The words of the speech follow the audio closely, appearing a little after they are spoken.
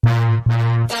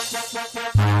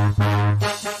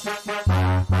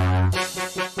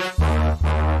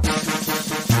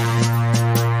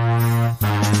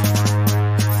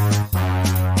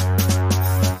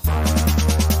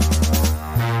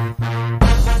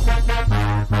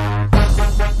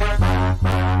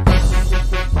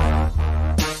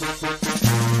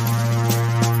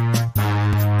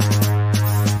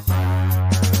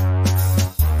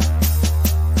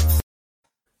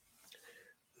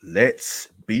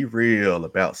Be real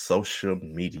about social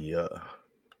media.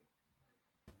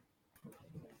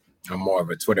 I'm more of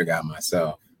a Twitter guy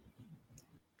myself.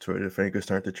 Twitter fingers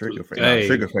turn to trigger fingers. Hey. No,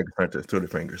 trigger fingers turn to Twitter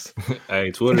fingers. Hey,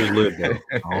 Twitter's lit though.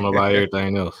 I don't know about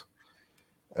everything else.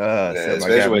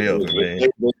 Especially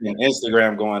with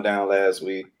Instagram going down last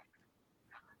week.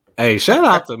 Hey, shout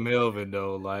out to Melvin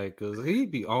though, like, cause he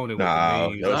be owning with the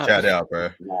memes. No shout out,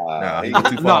 bro. Nah, he went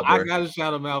too far, bro. I gotta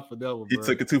shout him out for that one, He bro.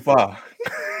 took it too far.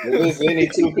 If there's any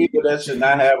two people that should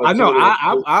not have I know.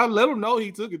 I let him know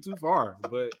he took it too far,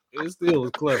 but it still was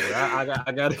clever.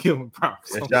 I gotta give him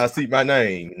props. Y'all see my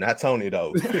name, not Tony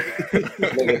though. Look,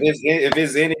 if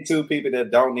it's any two people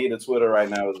that don't need a Twitter right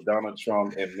now, it's Donald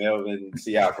Trump and Melvin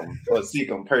Siakam or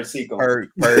Seacom per Seacom.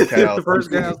 Per cow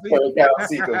Seacom.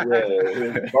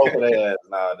 Yeah, both of their ass.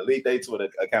 Nah, delete their Twitter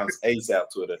accounts ASAP.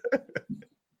 Twitter.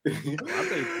 I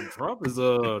think Trump is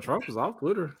off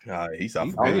Twitter. He's off.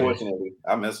 Unfortunately,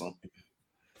 I miss him.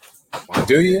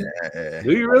 Do you?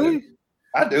 Do you really?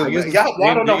 I do. Y'all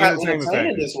don't know how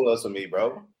entertaining this was for me,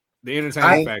 bro. The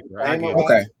entertainment factor. I get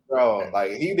okay, bro.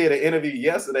 Like he did an interview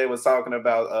yesterday, was talking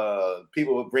about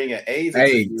people bringing AIDS,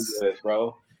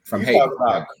 bro. From hate. Talking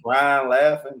about crying,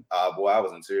 laughing. Oh boy, I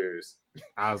was in tears.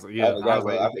 I was like,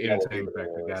 the entertainment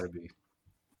factor gotta be.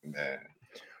 Man.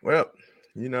 Well,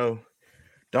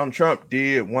 Donald Trump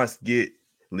did once get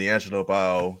LiAngelo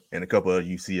Ball and a couple of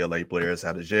UCLA players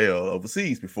out of jail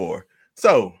overseas before.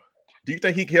 So, do you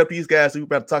think he can help these guys who we're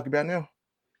about to talk about now?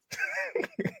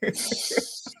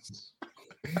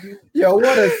 Yo,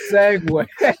 what a segue.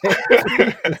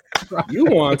 You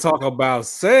want to talk about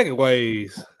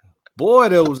segues. Boy,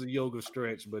 that was a yoga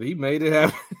stretch, but he made it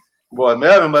happen. Boy,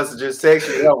 Melvin must have just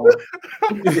texted that one.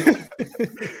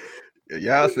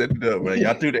 Y'all set it up, man.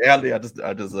 Y'all threw the alley. I just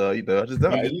done. You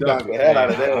knocked the hell out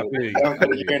of that.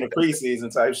 You're in the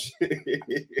preseason type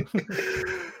shit.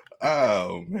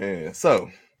 Oh man. So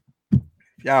if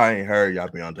y'all ain't heard, y'all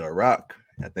be under a rock.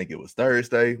 I think it was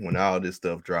Thursday when all this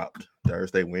stuff dropped.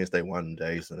 Thursday, Wednesday, one of the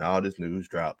days, and all this news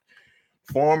dropped.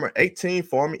 18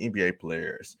 former NBA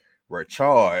players were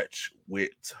charged with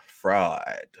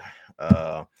fraud.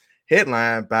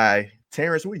 Headlined by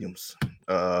Terrence Williams.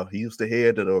 He was the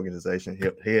head of the organization,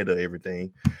 head of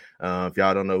everything. If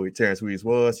y'all don't know who Terrence Williams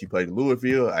was, he played in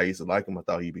Louisville. I used to like him. I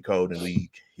thought he'd be cold in the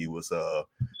league. He was a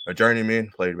journeyman,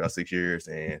 played about 6 years,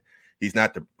 and he's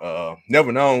not the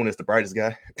never known as the brightest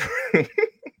guy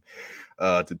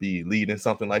to be leading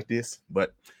something like this.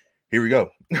 But here we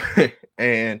go.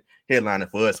 And headliner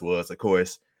for us was, of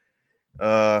course,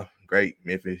 great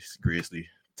Memphis Grizzly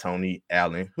Tony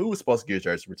Allen, who was supposed to get his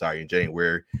jersey retired in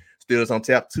January. Still is on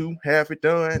tap to have it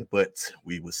done, but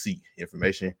we will see.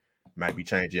 Information might be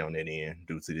changing on that end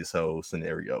due to this whole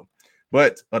scenario.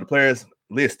 But the players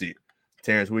listed: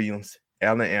 Terrence Williams,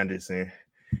 Allen Anderson,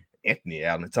 Anthony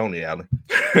Allen, Tony Allen,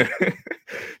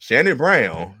 Shannon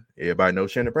Brown. Everybody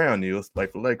knows Shannon Brown is,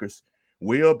 played for the Lakers.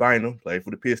 Will Bynum, played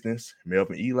for the Pistons.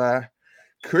 Melvin Ely,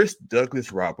 Chris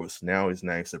Douglas Roberts, now his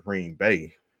name Supreme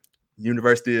Bay,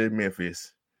 University of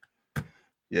Memphis.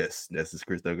 Yes, that's his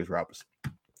Chris Douglas Roberts.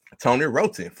 Tony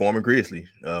Roten, former Grizzly,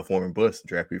 former Bus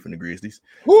draft pick from the Grizzlies.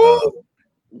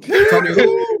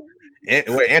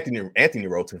 Anthony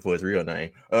Roten for his real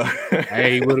name.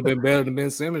 Hey, he would have been better than Ben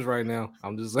Simmons right now.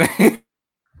 I'm just saying.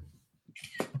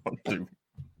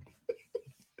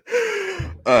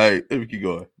 All right, let me keep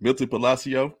going. Milton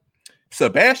Palacio,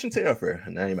 Sebastian Telfair, a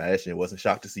name I actually wasn't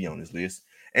shocked to see on this list.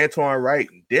 Antoine Wright,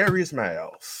 Darius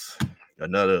Miles,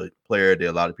 another player that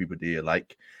a lot of people did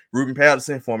like. Ruben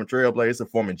Patterson, former Trailblazer,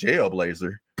 former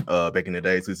Jailblazer, back in the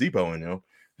days with Zebo and them.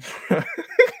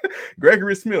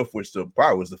 Gregory Smith, which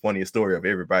probably was the funniest story of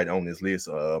everybody on this list,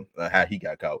 how he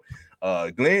got caught.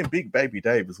 Glenn Big Baby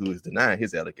Davis, who is denying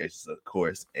his allegations, of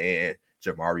course, and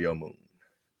Jamario Moon.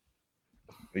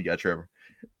 We got Trevor.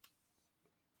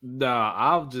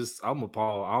 Nah, I'm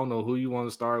appalled. I don't know who you want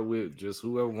to start with. Just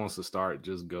whoever wants to start,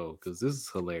 just go, because this is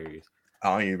hilarious.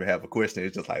 I don't even have a question.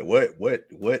 It's just like,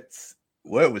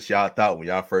 what was y'all thought when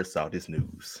y'all first saw this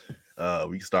news?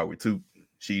 We can start with Toot,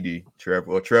 Sheedy,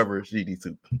 Trevor, Sheedy,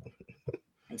 Toot.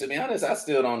 To be honest, I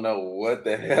still don't know what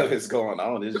the hell is going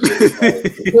on. It's just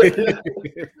like,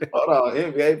 hold on,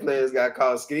 NBA players got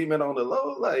caught scheming on the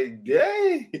low, like,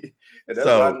 yay. And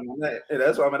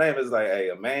that's why my name is like, hey,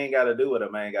 a man got to do what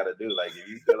a man got to do. Like, if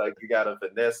you feel like you got to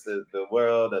finesse the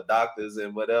world, the doctors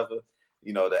and whatever,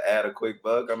 to add a quick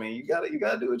buck. I mean, you gotta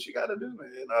do what you gotta do,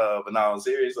 man. But no,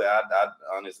 seriously, I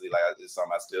honestly, like, it's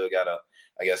something I still gotta,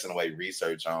 I guess, in a way,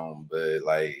 research on. But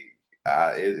like,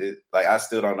 I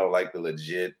still don't know like the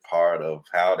legit part of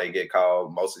how they get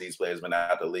called. Most of these players been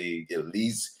out the league at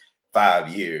least 5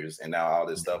 years, and now all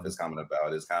this stuff is coming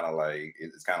about. It's kind of like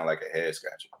a head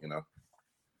scratcher, you know.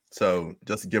 So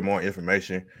just to get more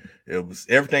information, it was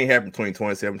everything happened between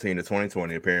 2017 to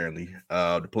 2020. Apparently,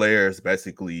 the players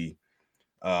basically,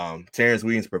 Terrence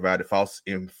Williams provided false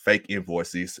and fake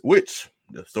invoices, which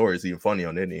the story is even funny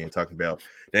on that end, talking about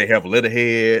they have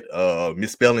letterhead,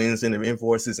 misspellings in the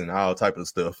invoices and all type of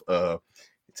stuff.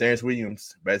 Terrence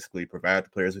Williams basically provided the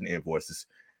players with invoices.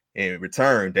 In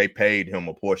return, they paid him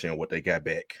a portion of what they got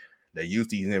back. They used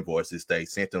these invoices. They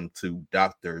sent them to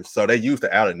doctors. So they used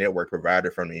the out-of-network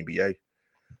provider from the NBA.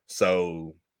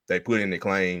 So they put in the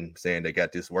claim saying they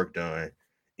got this work done.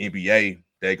 NBA,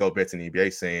 they go back to the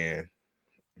NBA saying,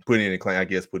 put in a claim, I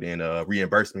guess, put in a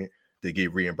reimbursement to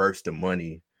get reimbursed the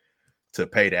money to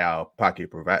pay the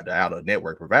out-of-pocket provider, the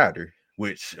out-of-network provider,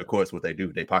 which, of course, what they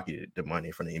do, they pocketed the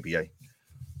money from the NBA.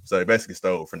 So they basically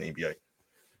stole from the NBA.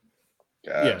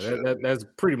 Gotcha. Yeah, that's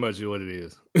pretty much what it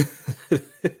is.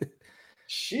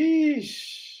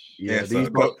 Sheesh. Yeah, these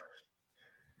folks.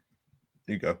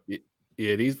 You go.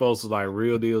 Yeah, these folks are like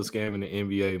real deal scamming the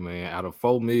NBA, man, out of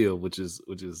 $4 million, which is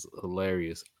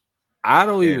hilarious. I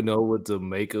don't even know what to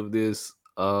make of this.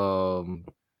 I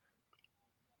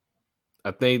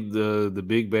think the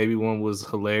Big Baby one was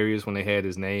hilarious when they had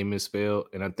his name misspelled,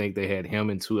 and I think they had him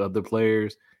and 2 other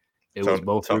players. It was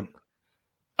both. Tony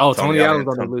Allen's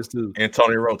on the list too, and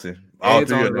Tony Roten. All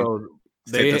 3 of them.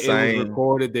 It was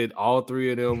recorded that all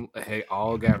 3 of them had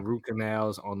all got root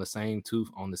canals on the same tooth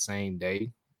on the same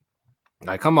day.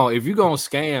 Like, come on, if you're gonna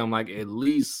scam, like at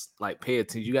least like pay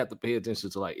attention. You got to pay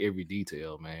attention to like every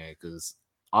detail, man, because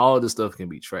all this stuff can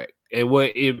be tracked. And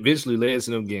what eventually led to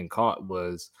them getting caught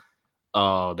was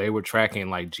they were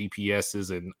tracking like GPSs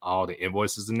and all the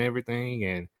invoices and everything,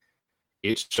 and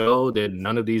it showed that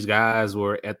none of these guys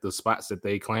were at the spots that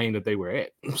they claimed that they were at.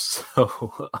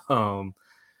 So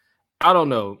I don't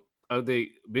know. I think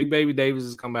Big Baby Davis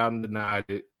has come out and denied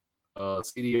it.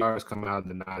 CDR has come out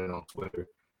and denied it on Twitter.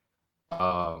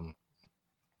 I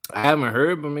haven't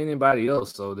heard from anybody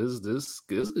else, so this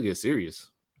could get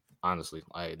serious. Honestly,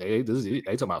 like they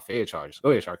talking about Fed charges. Go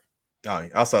ahead, Shark.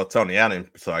 Also, Tony Allen.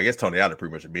 So I guess Tony Allen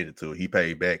pretty much admitted to it. He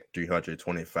paid back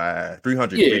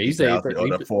 $350,000 or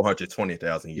the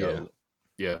 $420,000.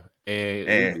 Yeah,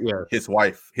 and his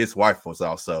wife was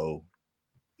also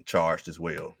charged as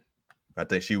well. I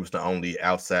think she was the only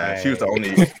outside. She was the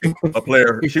only a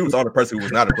player. She was the only person who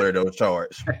was not a player that was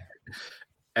charged.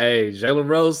 Hey, Jalen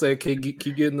Rose said, keep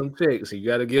getting them checks. You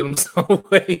got to get them some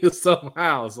way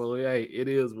somehow. So hey, it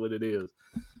is what it is.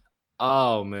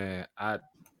 Oh man,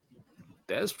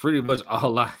 that's pretty much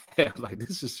all I have. Like,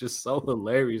 this is just so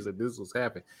hilarious that this was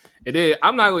happening. And then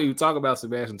I'm not going to even talk about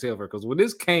Sebastian Telfair because when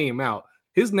this came out,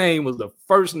 his name was the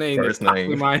first name that popped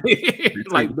in my head.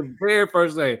 Like the very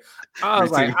first name. I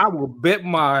was like, I will bet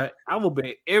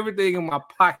everything in my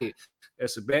pocket that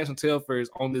Sebastian Telfair is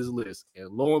on this list. And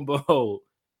lo and behold,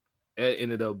 that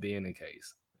ended up being the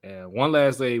case. And one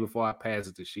last thing before I pass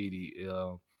it to Sheedy,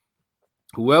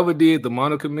 whoever did the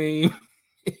Monica meme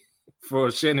for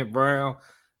Shannon Brown,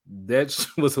 that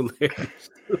was hilarious.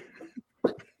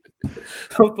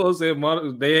 Some folks said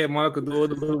they had Monica doing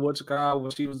the little when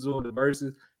she was doing the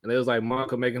verses, and it was like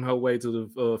Monica making her way to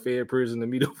the Fed prison to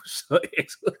meet up with her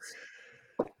ex.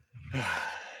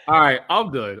 All right,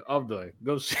 I'm done.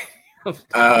 Go.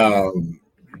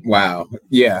 Wow.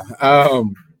 Yeah.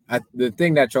 The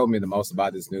thing that showed me the most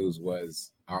about this news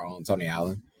was our own Tony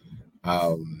Allen.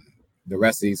 The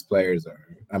rest of these players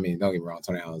don't get me wrong,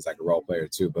 Tony Allen's like a role player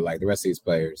too, but like the rest of these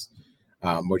players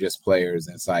were just players.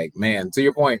 And it's like, man, to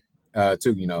your point,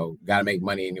 too, got to make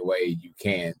money any way you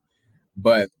can.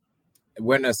 But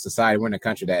we're in a society, we're in a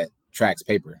country that tracks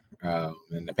paper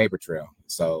and the paper trail.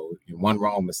 So one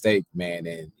wrong mistake, man,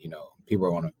 and, people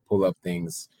are going to pull up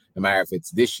things, no matter if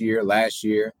it's this year, last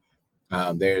year.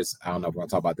 There's, I don't know if we're going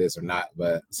to talk about this or not,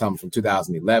 but something from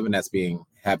 2011 that's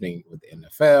happening with the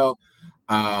NFL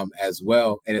as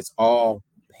well. And it's all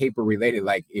paper related.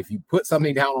 Like if you put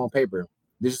something down on paper,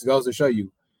 this just goes to show you,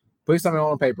 put something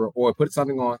on paper or put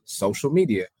something on social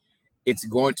media, it's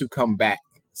going to come back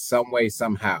some way,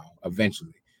 somehow,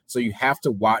 eventually. So you have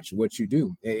to watch what you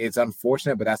do. It's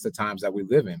unfortunate, but that's the times that we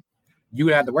live in. You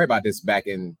would have to worry about this back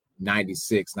in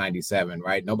 96, 97,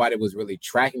 right? Nobody was really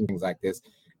tracking things like this.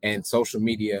 And social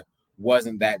media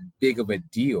wasn't that big of a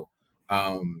deal.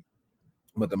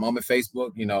 But the moment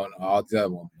Facebook, all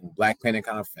the Black Panther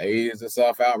kind of phased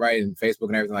itself out, right? And Facebook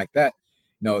and everything like that,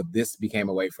 this became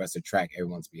a way for us to track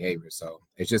everyone's behavior. So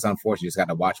it's just unfortunate. You just got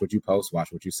to watch what you post,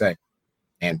 watch what you say,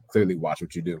 and clearly watch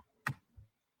what you do.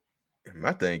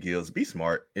 My thing is, be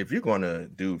smart. If you're gonna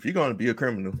be a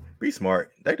criminal, be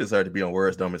smart. They deserve to be on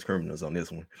World's Dumbest Criminals on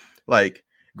this one. Like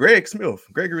Gregory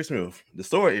Smith. The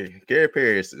story, Gary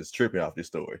Paris is tripping off this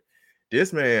story.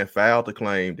 This man filed a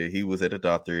claim that he was at a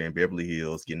doctor in Beverly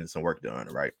Hills getting some work done,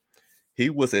 right? He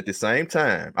was at the same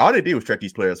time. All they did was track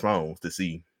these players' phones to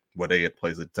see what they had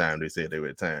plays at the time. They said they were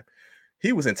at the time.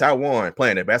 He was in Taiwan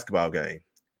playing a basketball game.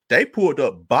 They pulled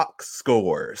up box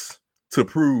scores to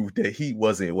prove that he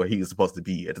wasn't where he was supposed to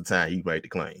be at the time he made the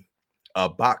claim. A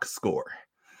box score.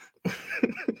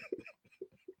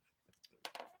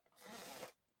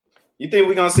 You think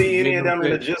we're gonna see any of them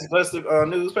in the Just Busted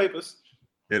newspapers?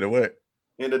 In the what?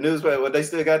 In the newspaper, well, they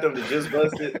still got them to Just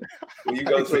Busted. When you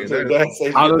go to the gas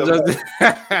station.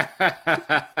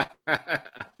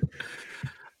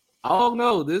 Oh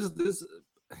no, this.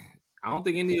 I don't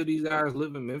think any of these guys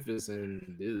live in Memphis,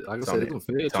 and like I said,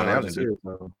 it's Tony Allen here.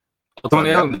 So. Oh,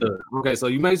 Tony Allen does. Okay, so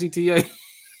you may see TA.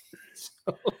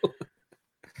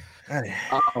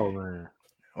 Oh man,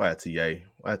 why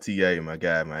TA, my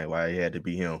guy, man? Why he had to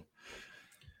be him?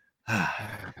 I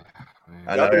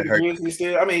think the Grizzlies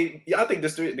still. I mean, I think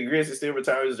the Grizzlies still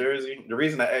retire his jersey. The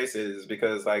reason I ask is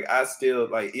because, like, I still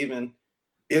like even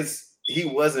he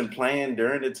wasn't playing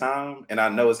during the time, and I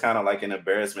know it's kind of like an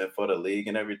embarrassment for the league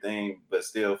and everything, but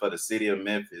still for the city of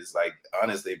Memphis, like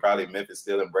honestly, probably Memphis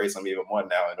still embrace him even more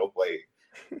now in no way.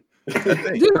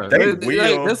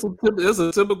 That's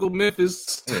a typical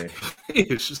Memphis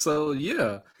ish. So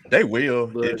yeah, they will.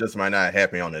 But it just might not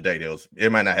happen on the day.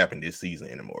 It might not happen this season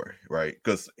anymore, right?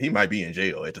 Because he might be in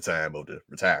jail at the time of the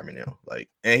retirement now. Like,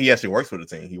 and he actually works for the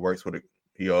team. He works for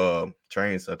he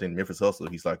trains, I think, Memphis Hustle.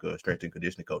 He's like a strength and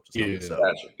conditioning coach or something. Yeah, so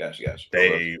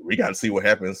gotcha. We got to see what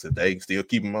happens if they still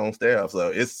keep him on staff. So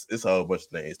it's a whole bunch of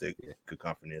things that could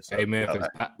come from this. So, hey man,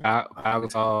 Pau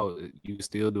Gasol, you can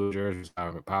still do a jersey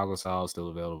retirement. Pau Gasol is still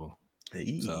available.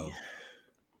 So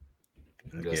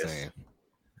I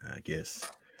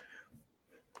guess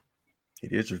he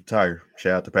did retire.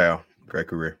 Shout out to Pau. Great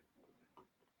career.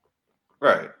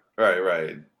 Right.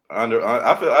 I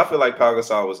feel like Pau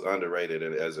Gasol was underrated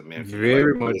as a Memphis.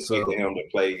 Very much so. Him to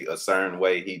play a certain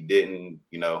way, he didn't.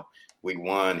 We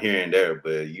won here and there,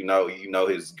 but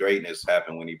his greatness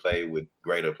happened when he played with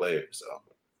greater players. So,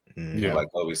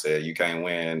 like Kobe said, you can't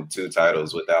win 2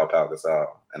 titles without Pau Gasol,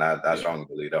 and I strongly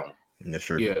believe that. That's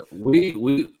true. Yeah,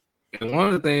 we and one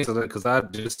of the things because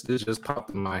this just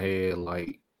popped in my head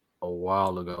like a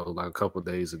while ago, like a couple of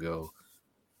days ago.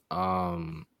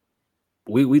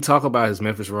 We talk about his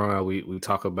Memphis run. We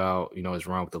talk about his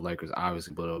run with the Lakers,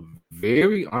 obviously, but a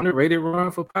very underrated run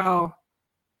for Pau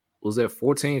was that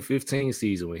 14-15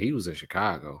 season when he was in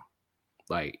Chicago.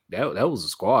 Like that was a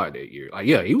squad that year. Like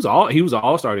he was an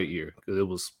all-star that year because it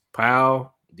was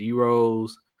Pau, D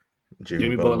Rose,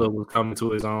 Jimmy Butler was coming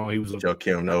to his own. He was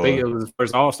Joakim Noah. I think it was his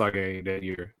first all-star game that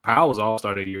year. Pau was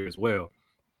all-star that year as well.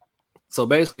 So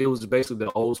basically, it was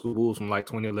the old school Bulls from like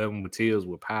 2011 with Teals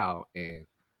with Pau, and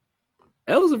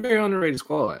that was a very underrated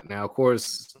squad. Now, of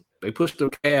course, they pushed the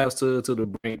Cavs to the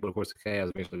brink, but of course, the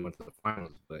Cavs eventually went to the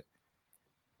finals. But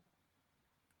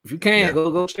if you can,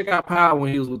 go check out Pau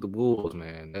when he was with the Bulls,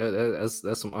 man. That's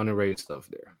some underrated stuff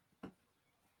there.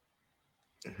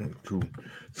 Cool.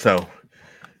 So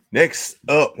next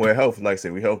up, hopefully, like I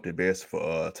said, we hope the best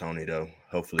for Tony, though.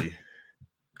 Hopefully,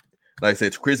 like I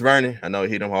said, Chris Vernon, I know he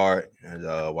hit him hard. And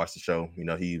watched the show.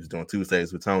 He was doing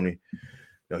Tuesdays with Tony.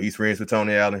 He's friends with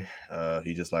Tony Allen.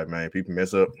 He just like, man, people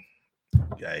mess up.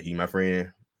 Yeah, he my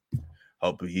friend.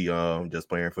 Hope he just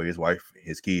playing for his wife,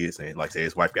 his kids, and like I said,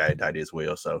 his wife got died as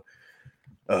well. So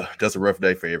just a rough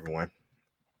day for everyone.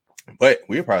 But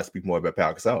we'll probably speak more about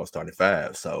Pau Gasol starting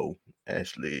 5. So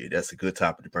actually, that's a good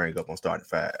topic to bring up on starting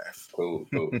 5. Cool.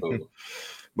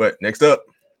 But next up,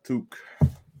 Took.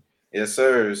 Yes,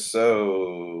 sir.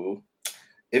 So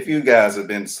if you guys have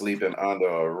been sleeping under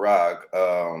a rock,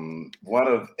 one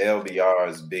of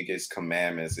LBR's biggest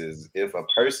commandments is if a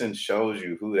person shows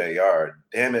you who they are,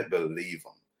 damn it, believe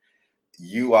them.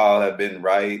 You all have been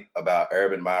right about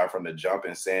Urban Meyer from the jump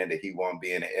and saying that he won't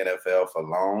be in the NFL for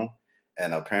long.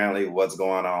 And apparently what's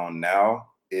going on now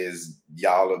is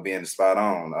y'all are being spot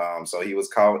on. So he was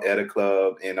caught at a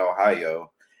club in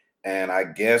Ohio. And I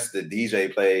guess the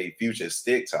DJ played Future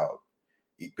Stick Talk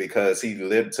because he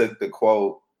took the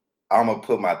quote, "I'm going to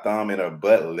put my thumb in her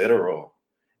butt," literal.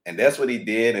 And that's what he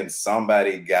did. And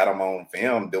somebody got him on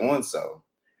film doing so.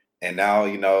 And now,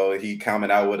 he coming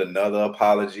out with another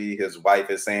apology. His wife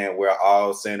is saying we're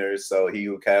all sinners. So he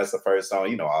who cast the first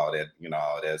stone, all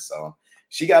that. So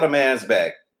she got a man's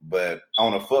back. But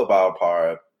on a football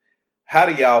part, How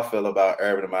do y'all feel about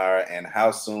Urban Meyer, and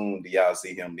how soon do y'all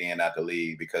see him being out the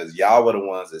league? Because y'all were the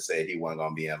ones that said he wasn't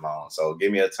going to be in long. So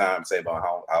give me a time say about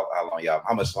how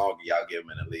much longer y'all give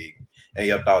him in the league, and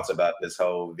your thoughts about this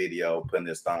whole video putting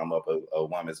his thumb up a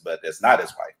woman's butt. That's not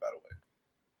his wife, by the way.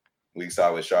 We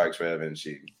saw with Sharks Rev and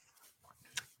she.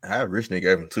 I originally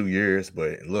gave him 2 years,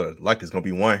 but look, like it's gonna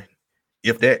be one,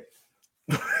 if that.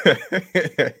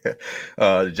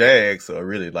 The Jags are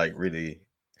really.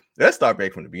 Let's start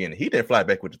back from the beginning. He didn't fly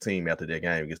back with the team after that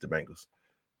game against the Bengals,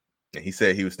 and he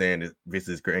said he was staying to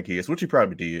visit his grandkids, which he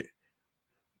probably did.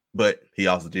 But he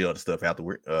also did other stuff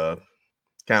afterward. Kind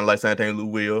of like same thing Lou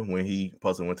Will when he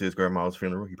possibly went to his grandma's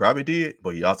funeral. He probably did,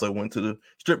 but he also went to the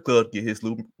strip club to get his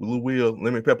Lou Will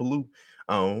lemon pepper Lou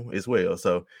on as well.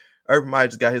 So Urban Meyer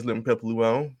just got his lemon pepper Lou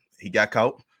on. He got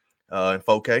caught in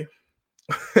 4K.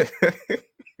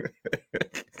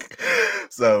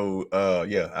 So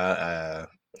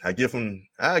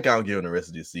I can't give him the rest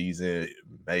of this season.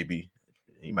 Maybe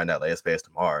he might not last past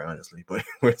tomorrow, honestly, but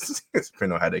it's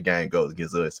depending on how the game goes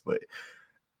against us. But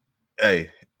hey,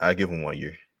 I give him 1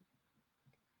 year.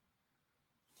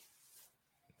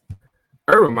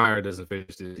 Urban Meyer doesn't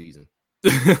finish this season.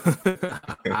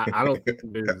 I don't think he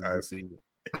finishes this season.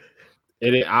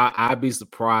 I'd be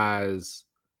surprised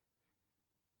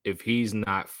if he's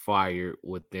not fired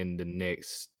within the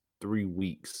next 3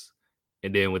 weeks,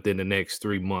 and then within the next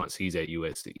 3 months he's at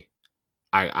USC.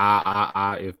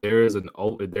 If there is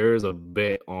a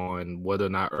bet on whether or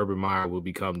not Urban Meyer will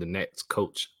become the next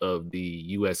coach of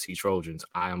the USC Trojans,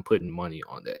 I am putting money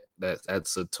on that.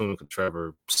 That's a Tunica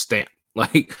Trevor stamp.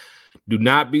 Like, do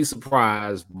not be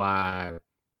surprised by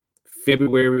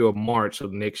February or March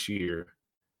of next year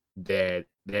that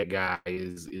guy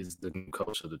is the new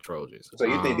coach of the Trojans. So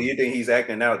do you think he's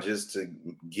acting out just to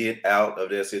get out of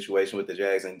their situation with the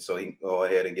Jags, and so he can go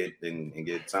ahead and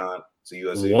get signed to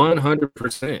USC?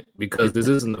 100%, because this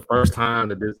isn't the first time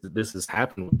that this has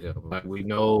happened with him. Like, we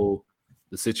know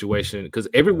the situation, because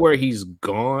everywhere he's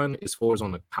gone, as far as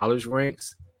on the college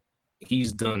ranks,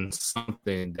 he's done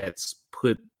something that's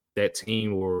put that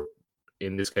team, or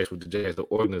in this case with the Jags, the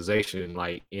organization,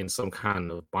 like in some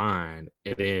kind of bind.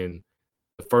 And then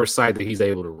the first site that he's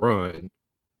able to run,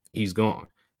 he's gone.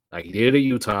 Like, he did it at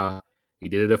Utah, he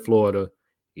did it at Florida,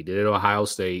 he did it at Ohio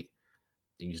State.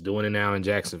 He's doing it now in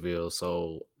Jacksonville.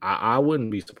 So I wouldn't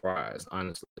be surprised,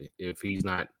 honestly, if he's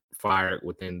not fired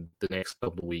within the next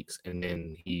couple of weeks and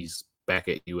then he's back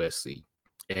at USC.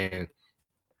 And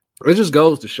it just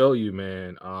goes to show you,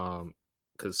 man,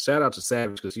 because shout out to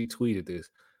Savage, because he tweeted this.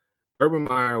 Urban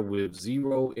Meyer, with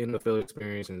 0 NFL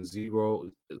experience and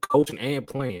 0 coaching and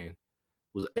playing,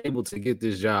 was able to get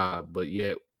this job, but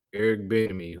yet Eric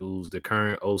Bieniemy, who's the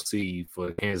current OC for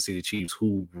the Kansas City Chiefs,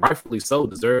 who rightfully so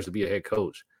deserves to be a head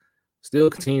coach, still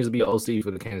continues to be an OC for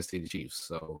the Kansas City Chiefs.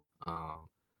 So,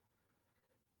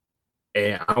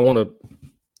 and I want to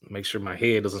make sure my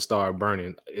head doesn't start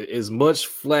burning. As much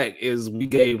flack as we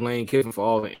gave Lane Kiffin for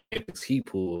all the antics he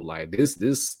pulled, like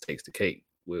this takes the cake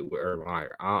with Urban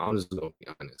Meyer. I'm just gonna be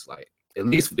honest, like, at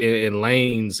least in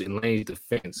Lane's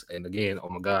defense. And again, oh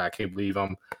my God, I can't believe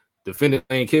I'm defending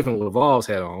Lane Kiffin with a Vols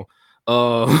hat on.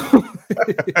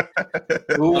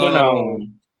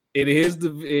 In his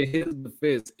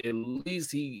defense, at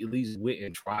least he went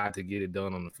and tried to get it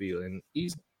done on the field, and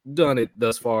he's done it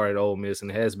thus far at Ole Miss,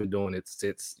 and has been doing it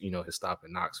since his stop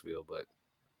in Knoxville. But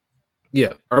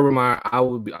yeah, Urban Meyer, I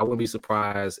wouldn't be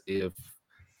surprised if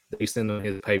they send him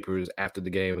his papers after the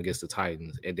game against the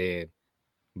Titans, and then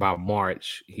by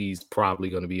March he's probably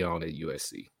going to be on at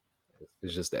USC.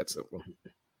 It's just that simple.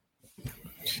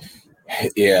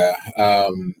 Yeah,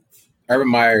 Urban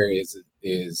Meyer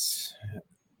is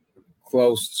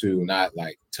close to not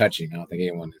like touching. I don't think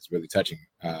anyone is really touching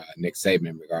Nick Saban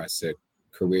in regards to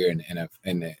career in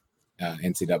the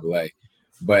NCAA,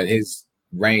 but his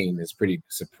reign is pretty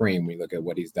supreme when you look at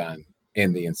what he's done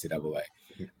in the NCAA.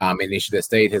 And he should have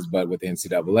stayed his butt with the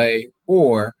NCAA,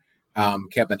 or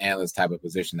kept an analyst type of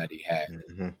position that he had.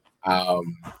 Mm-hmm.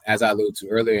 As I alluded to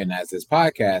earlier, and as this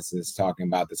podcast is talking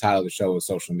about, the title of the show is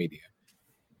social media.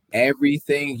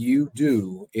 Everything you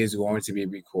do is going to be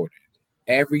recorded.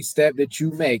 Every step that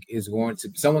you make is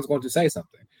someone's going to say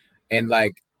something. And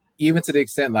like, even to the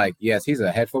extent, like, yes, he's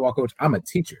a head football coach. I'm a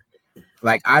teacher.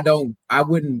 Like, I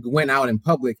wouldn't went out in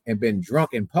public and been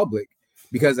drunk in public,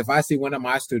 because if I see one of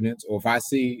my students, or if I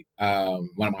see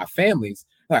one of my families,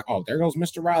 like, oh, there goes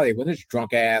Mr. Riley with his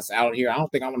drunk ass out here, I don't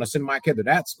think I'm going to send my kid to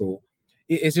that school.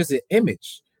 It's just an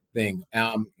image thing.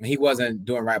 He wasn't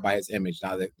doing right by his image.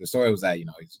 Now, the story was that,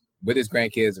 he's with his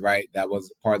grandkids, right? That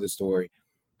was part of the story.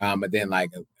 But then,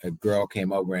 like, a girl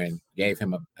came over and gave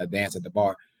him a dance at the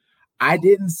bar. I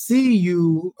didn't see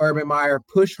you, Urban Meyer,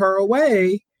 push her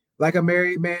away like a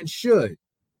married man should.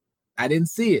 I didn't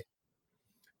see it.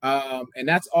 And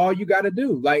that's all you got to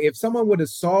do. Like, if someone would have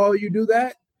saw you do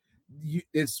that,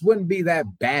 it wouldn't be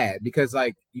that bad, because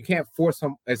like you can't force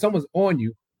them. If someone's on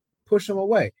you, push them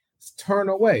away, turn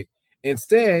away.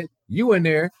 Instead, you in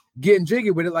there getting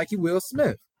jiggy with it like you Will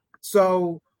Smith.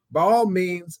 So by all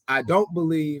means, I don't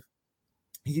believe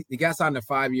he got signed a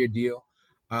 5-year deal.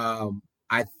 I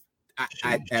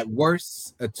at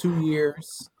worst, 2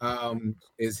 years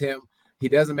is him. He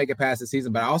doesn't make it past the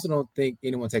season, but I also don't think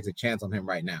anyone takes a chance on him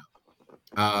right now,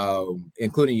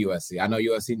 including USC. I know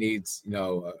USC needs,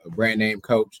 a brand name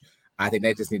coach. I think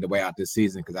they just need to wait out this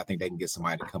season, because I think they can get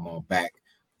somebody to come on back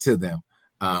to them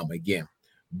again.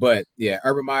 But yeah,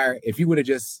 Urban Meyer, if you would have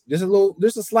just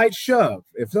a slight shove,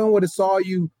 if someone would have saw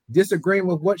you disagreeing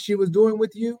with what she was doing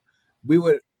with you, we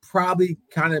would probably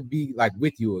kind of be like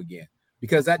with you again,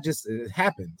 because that just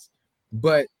happens.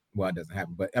 But it doesn't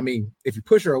happen. But I mean, if you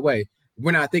push her away,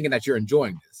 we're not thinking that you're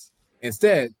enjoying this.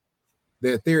 Instead,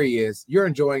 the theory is you're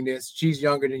enjoying this. She's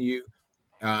younger than you,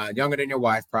 younger than your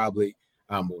wife, probably,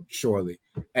 surely.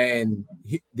 And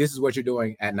this is what you're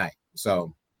doing at night.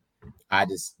 So I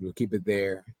just will keep it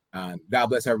there. God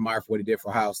bless Urban Meyer for what he did for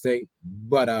Ohio State,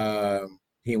 but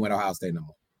he ain't went to Ohio State no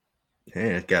more.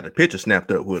 Yeah, got a picture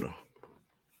snapped up with him.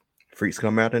 Freaks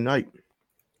come out at night.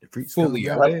 The freaks fully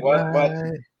come out at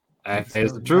night.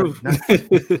 That's the truth.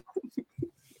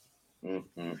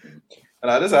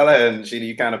 And this all I had, and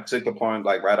you kind of took the point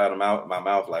like right out of my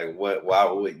mouth. Like,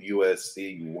 why would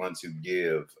USC want to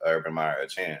give Urban Meyer a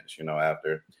chance?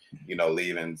 After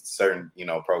leaving certain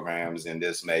programs in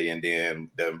dismay, and then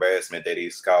the embarrassment that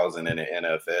he's causing in the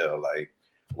NFL. Like,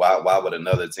 why would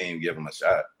another team give him a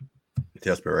shot?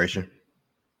 Desperation.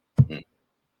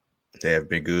 They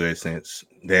haven't been good since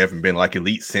they haven't been like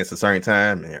elite since a certain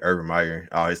time. And Urban Meyer,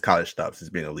 all his college stops has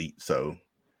been elite. So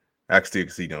I can still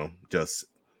see them.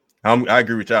 I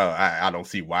agree with y'all. I don't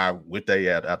see why would they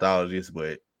after all of this,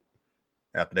 but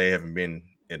after they haven't been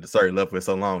at a certain level for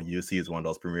so long, USC is one of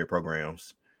those premier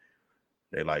programs.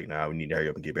 They're like, nah, we need to hurry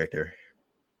up and get back there.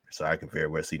 So I can very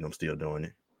well see them still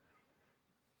doing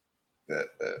it.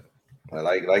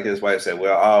 Like his wife said,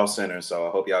 we're all sinners. So I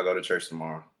hope y'all go to church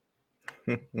tomorrow.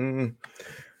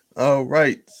 All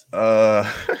right.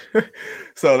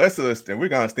 So let's listen. We're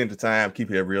gonna extend the time, keep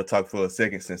it real talk for a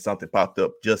second, since something popped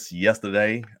up just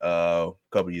yesterday. A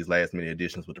couple of these last minute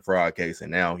additions with the fraud case,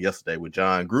 and now yesterday with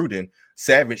John Gruden.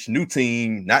 Savage, new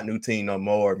team, not new team no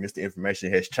more. Mr.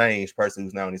 Information has changed. Person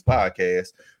who's now on his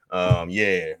podcast.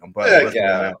 Yeah, I'm probably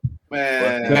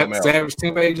man. Savage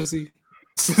team agency.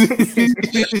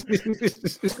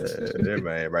 That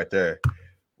man right there.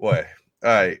 What? All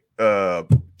right,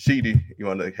 Sheedy, you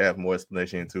want to have more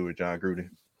explanation into it, John Gruden?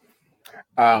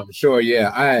 Sure. Yeah,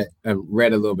 I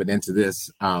read a little bit into this.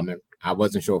 I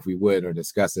wasn't sure if we would or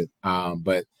discuss it.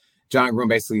 But John Gruden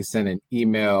basically sent an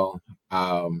email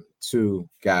to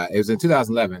guy. It was in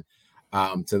 2011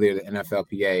 to lead the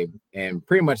NFLPA, and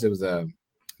pretty much it was a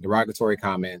derogatory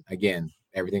comment. Again,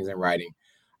 everything's in writing,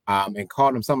 and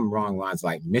called him something wrong lines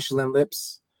like Michelin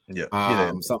lips.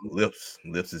 Yeah, something lips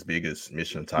as big as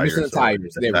Michelin tires. Michelin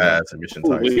tires. There we go.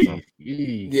 Michelin tires.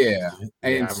 Yeah,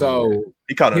 and so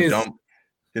he called him dumb.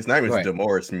 His name is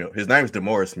DeMaurice Smith.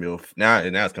 Now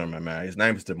it's coming to my mind. His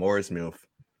name is DeMaurice Smith,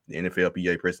 the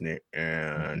NFLPA president,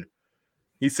 and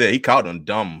he said he called him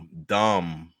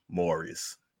dumb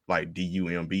Morris, like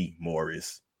DUMB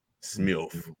Morris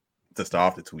Smith, to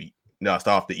start off the tweet. No,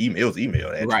 start off the email. It was email.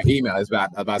 Actually. Right, email. I was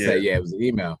about to say, yeah, it was an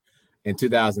email in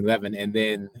 2011, and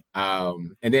then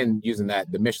using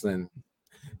that the Michelin,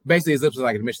 basically his lips were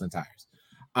like the Michelin tires,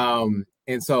 and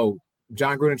so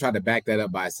John Gruden tried to back that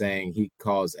up by saying he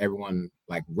calls everyone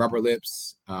like rubber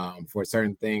lips for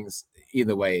certain things.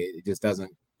 Either way, it just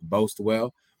doesn't boast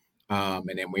well. And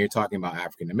then when you're talking about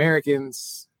African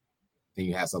Americans, then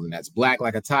you have something that's black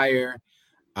like a tire.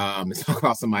 And talk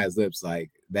about somebody's lips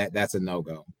like that. That's a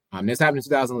no-go. This happened in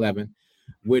 2011.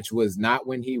 Which was not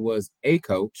when he was a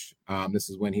coach. This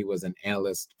is when he was an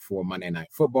analyst for Monday Night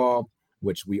Football,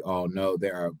 which we all know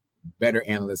there are better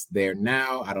analysts there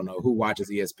now. I don't know who watches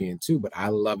ESPN2, but I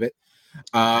love it.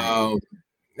 I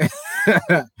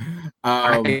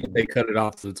think they cut it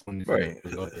off to 24. Right.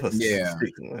 Yeah.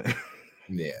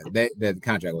 The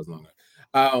contract was longer.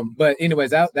 But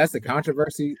anyways, that's the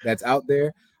controversy that's out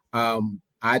there. John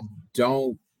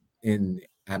Gruden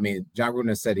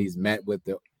has said he's met with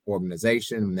the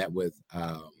organization, met with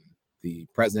the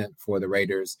president for the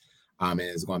Raiders, and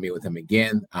is going to meet with him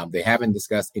again. They haven't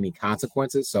discussed any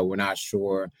consequences, so we're not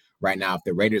sure right now if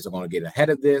the Raiders are going to get ahead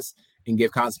of this and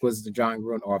give consequences to John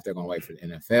Gruden, or if they're going to wait for the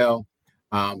NFL.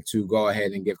 to go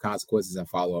ahead and give consequences and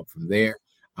follow up from there.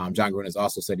 John Gruden has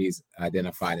also said he's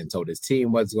identified and told his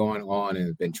team what's going on and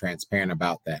has been transparent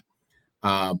about that.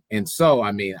 And so,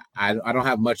 I mean, I don't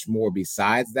have much more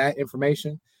besides that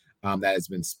information that has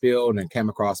been spilled and came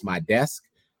across my desk,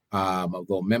 a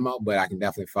little memo, but I can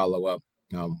definitely follow up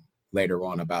later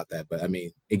on about that. But I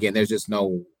mean, again, there's just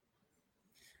no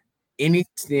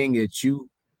anything that you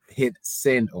hit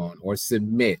send on or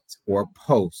submit or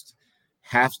post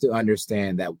have to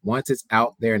understand that once it's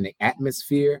out there in the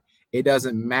atmosphere, it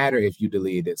doesn't matter if you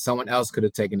deleted it. Someone else could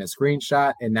have taken a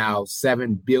screenshot and now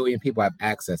 7 billion people have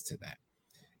access to that.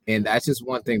 And that's just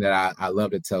one thing that I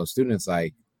love to tell students.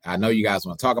 Like, I know you guys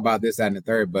want to talk about this, that, and the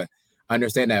third, but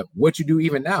understand that what you do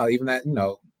even now, even that, you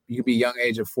know, you could be young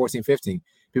age of 14, 15.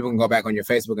 People can go back on your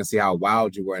Facebook and see how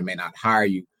wild you were and may not hire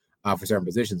you for certain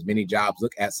positions. Many jobs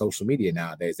look at social media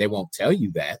nowadays. They won't tell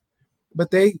you that,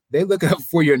 but they look up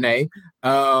for your name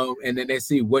and then they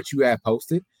see what you have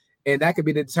posted. And that could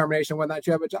be the determination whether or not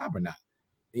you have a job or not.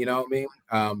 You know what I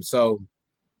mean? So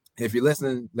if you're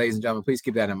listening, ladies and gentlemen, please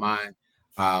keep that in mind.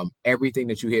 Everything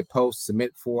that you hit post,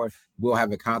 submit for will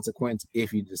have a consequence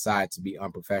if you decide to be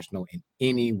unprofessional in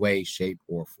any way, shape,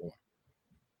 or form.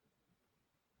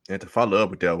 And to follow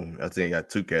up with that one, I think I got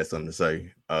two cats something to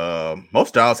say.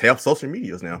 Most jobs have social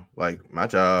medias now. Like my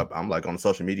job, I'm like on the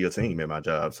social media team at my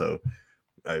job. So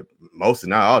most,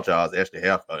 not all jobs actually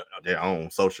have their own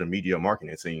social media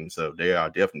marketing team. So they are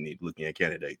definitely looking at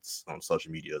candidates on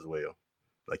social media as well,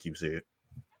 like you said.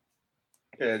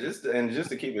 Yeah, just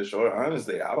to keep it short,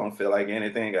 honestly, I don't feel like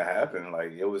anything could happen.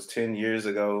 Like it was 10 years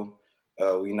ago.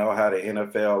 We know how the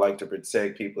NFL like to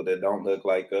protect people that don't look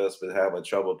like us but have a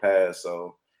troubled past.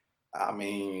 So, I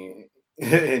mean,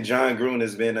 John Gruden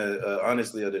has been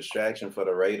honestly a distraction for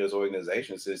the Raiders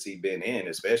organization since he's been in,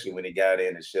 especially when he got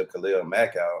in and shipped Khalil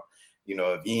Mack out. You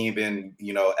know, if he ain't been,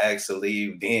 you know, asked to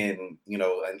leave, then, you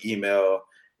know, an email,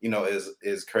 you know,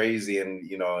 is crazy. And,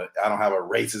 you know, I don't have a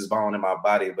racist bone in my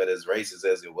body, but as racist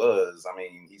as it was, I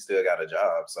mean, he still got a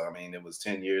job. So, I mean, it was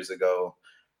 10 years ago.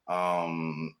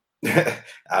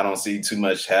 I don't see too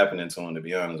much happening to him, to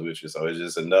be honest with you. So it's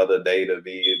just another day to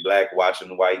be black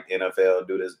watching white NFL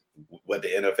do this, what the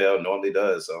NFL normally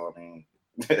does. So, I mean,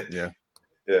 yeah.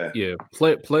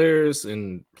 Players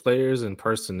and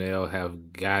personnel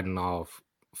have gotten off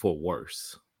for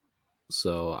worse.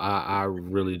 So I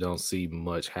really don't see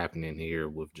much happening here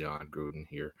with John Gruden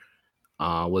here.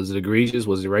 Was it egregious?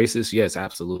 Was it racist? Yes,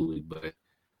 absolutely. But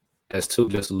as Two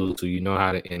just alluded to, you know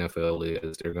how the NFL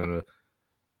is. They're gonna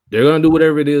do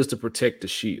whatever it is to protect the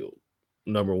shield,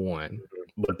 number one.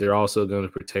 But they're also going to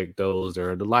protect those that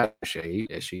are the light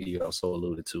shade, as she also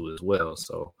alluded to as well.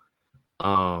 So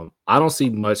I don't see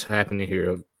much happening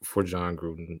here for John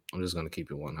Gruden. I'm just going to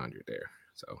keep it 100 there.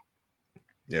 So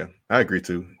yeah, I agree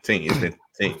too. It's been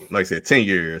 10, like I said, 10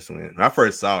 years. When I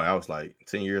first saw it, I was like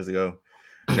 10 years ago.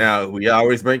 Now we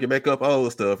always bring it back up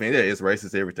old stuff, and yeah, it's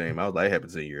racist everything. I was like, it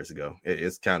happened 10 years ago.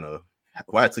 It's kind of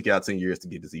why it took out 10 years to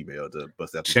get this email to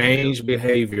bust out. Change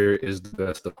behavior is the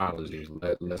best apology.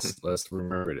 Let's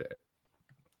remember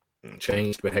that.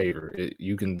 Change behavior.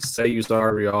 You can say you're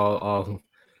sorry all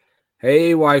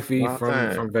hey wifey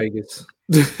from Vegas.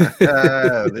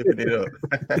 Lifting it up.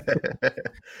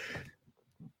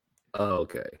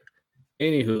 Okay.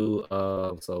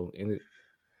 Anywho,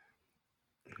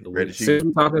 since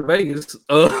we talking Vegas,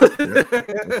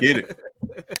 get it.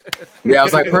 Yeah, I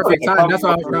was like perfect time. That's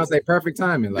why I was gonna say perfect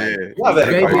timing. Like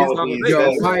Vegas,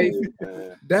 your wife.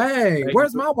 Dang,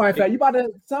 where's my wife at? You about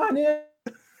to sign in?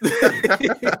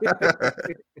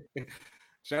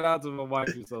 Shout out to my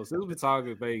wife. So since we're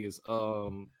talking Vegas,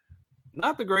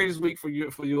 not the greatest week for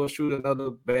you. Shoot, another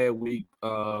bad week.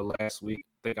 Last week,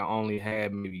 I think I only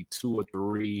had maybe 2 or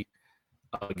 3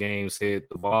 games hit.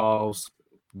 The Vols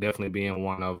definitely being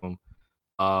one of them.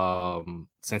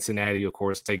 Cincinnati, of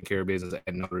course, taking care of business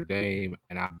at Notre Dame,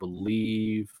 and I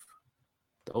believe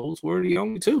those were the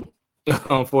only 2,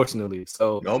 unfortunately.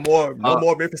 So no more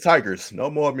Memphis Tigers. No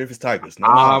more Memphis Tigers.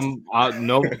 I'm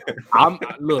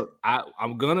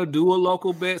gonna do a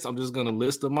local bets. I'm just gonna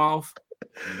list them off.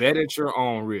 Bet at your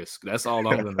own risk. That's all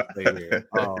I'm gonna say there.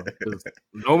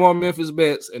 No more Memphis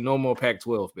bets and no more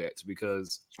Pac-12 bets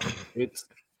because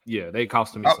they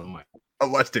costing me some money. I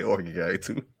watched the Oregon guy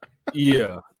too.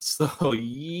 Yeah. So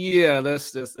yeah,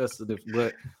 that's the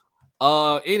difference.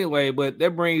 But anyway, but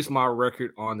that brings my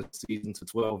record on the season to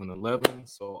 12-11.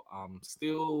 So I'm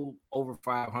still over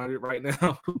 500 right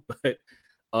now. But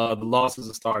the losses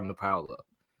are starting to pile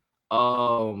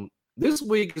up. This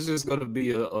week is just going to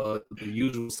be the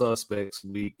usual suspects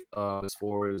week as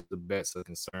far as the bets are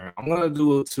concerned. I'm going to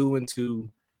do a 2 and 2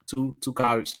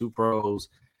 college, 2 pros.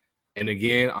 And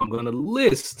again, I'm going to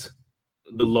list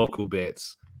the local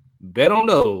bets. Bet on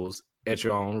those at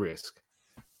your own risk.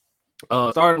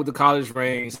 Starting with the college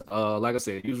ranks, like I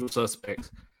said, usual suspects.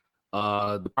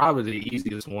 Probably the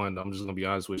easiest one, I'm just going to be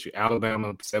honest with you.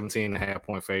 Alabama,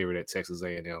 17.5-point favorite at Texas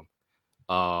A&M.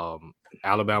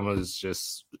 Alabama is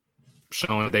just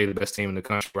showing they're the best team in the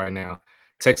country right now.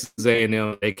 Texas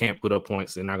A&M, they can't put up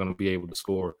points. They're not going to be able to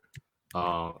score.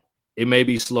 It may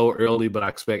be slow early, but I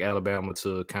expect Alabama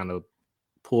to kind of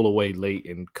pull away late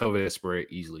and cover that spread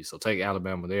easily. So take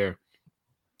Alabama there.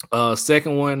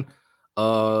 Second one,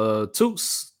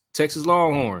 Toots, Texas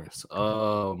Longhorns.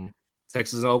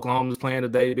 Texas and Oklahoma is playing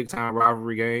today, big time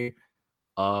rivalry game.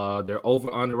 They're over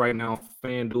under right now.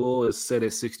 FanDuel is set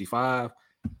at 65.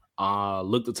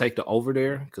 Look to take the over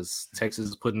there because Texas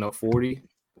is putting up 40,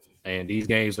 and these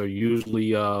games are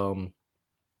usually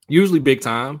big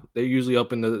time. They're usually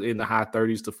up in the high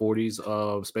 30s to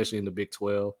 40s, especially in the Big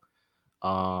 12.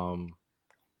 Of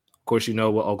course, you know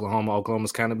what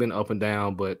Oklahoma's kind of been up and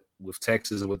down, but with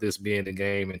Texas and with this being the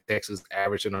game and Texas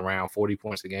averaging around 40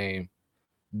 points a game,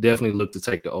 definitely look to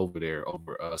take the over there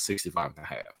over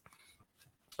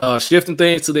 65.5. Shifting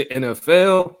things to the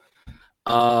NFL,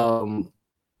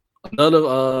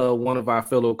 another one of our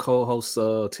fellow co-hosts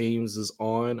teams is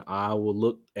on. I will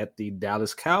look at the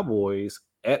Dallas Cowboys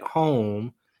at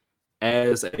home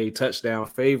as a touchdown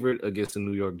favorite against the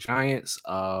New York Giants.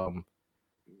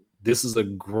 This is a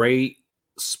great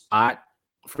spot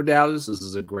for Dallas. This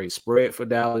is a great spread for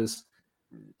Dallas.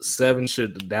 7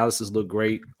 should Dallas has looked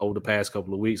great over the past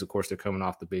couple of weeks. Of course, they're coming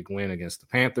off the big win against the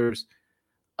Panthers.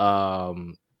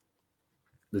 The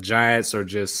Giants are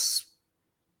just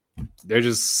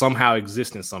somehow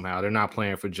existing somehow. They're not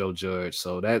playing for Joe Judge.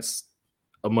 So that's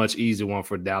a much easier one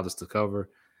for Dallas to cover.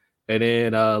 And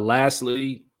then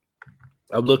lastly,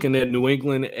 I'm looking at New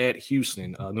England at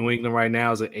Houston. New England right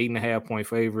now is an 8.5-point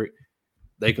favorite.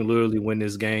 They can literally win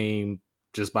this game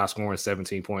just by scoring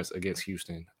 17 points against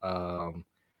Houston.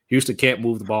 Houston can't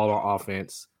move the ball on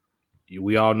offense.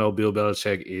 We all know Bill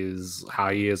Belichick is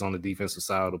how he is on the defensive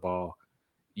side of the ball.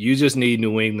 You just need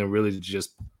New England really to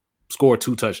just score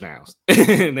 2 touchdowns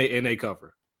and they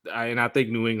cover. And I think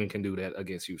New England can do that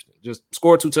against Houston. Just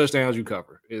score 2 touchdowns, you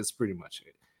cover. It's pretty much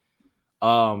it.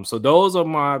 So those are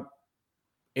my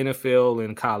NFL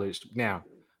and college. Now,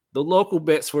 the local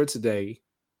bets for today,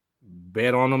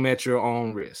 bet on them at your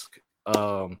own risk.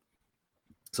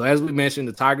 So as we mentioned,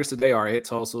 the Tigers today are at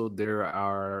Tulsa. They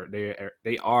are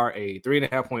a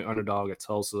 3.5-point underdog at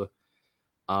Tulsa.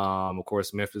 Of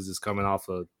course, Memphis is coming off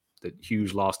of the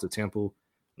huge loss to Temple.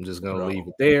 I'm just gonna leave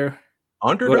it there.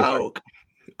 Underdog.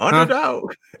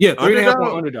 Yeah,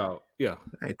 3.5-point underdog. Yeah,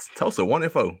 it's Tulsa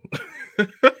 1-4.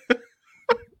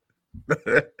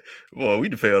 Boy, we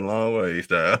fell a long way,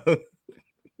 style.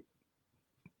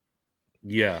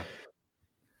 Yeah.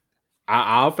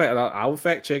 I'll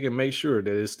fact check and make sure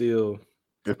that it's still.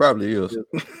 It probably is.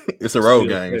 It's a road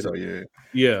game, so yeah.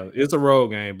 Yeah, it's a road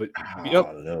game, but yep.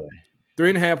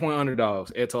 3.5-point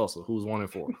underdogs at Tulsa, who's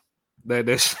 1-4.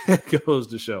 That goes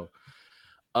to show.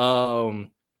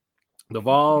 The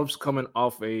Vols coming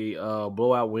off a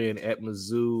blowout win at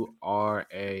Mizzou are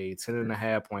a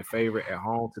 10.5-point favorite at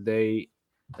home today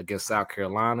against South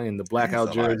Carolina in the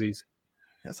blackout jerseys.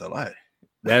 That's a lot.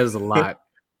 That is a lot.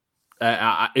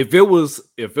 If it was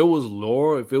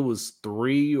lower, if it was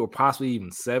 3 or possibly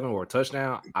even 7 or a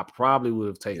touchdown, I probably would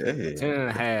have taken it.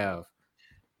 10.5.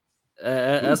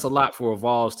 That's a lot for a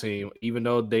Vols team, even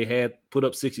though they had put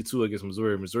up 62 against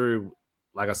Missouri. Missouri,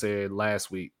 like I said last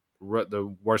week,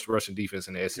 the worst rushing defense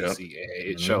in the SEC. Yep.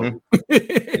 It showed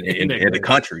in the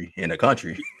country.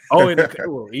 Oh, in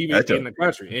the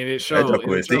country, and it showed last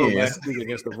week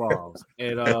against the Vols.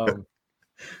 And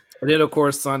then, of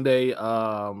course, Sunday,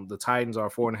 the Titans are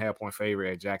a 4.5-point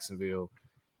favorite at Jacksonville.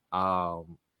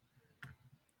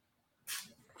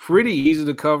 Pretty easy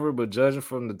to cover, but judging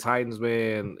from the Titans,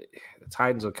 man, the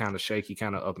Titans are kind of shaky,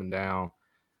 kind of up and down.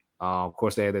 Of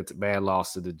course, they had that bad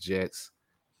loss to the Jets.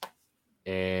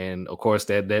 And, of course,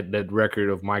 that record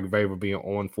of Mike Vrabel being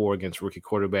 0-4 against rookie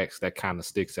quarterbacks, that kind of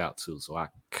sticks out, too. So I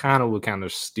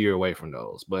would steer away from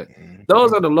those. But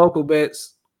those are the local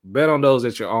bets. Bet on those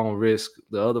at your own risk.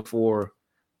 The other 4,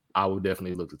 I would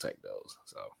definitely look to take those.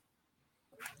 So,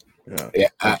 yeah,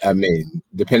 I mean,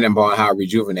 depending upon how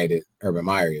rejuvenated Urban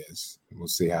Meyer is, we'll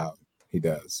see how he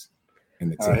does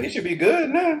in the team. He should be good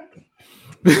now.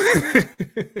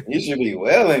 He should be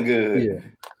well and good. Yeah,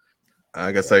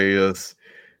 I gotta say is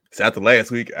after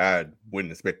last week, I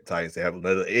wouldn't expect the Titans to have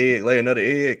lay another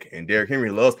egg, and Derrick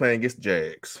Henry loves playing against the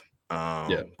Jags.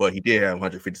 But he did have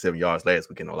 157 yards last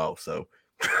week in a loss, so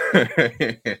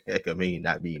that could mean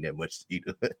not being that much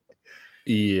either.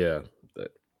 Yeah.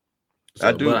 So,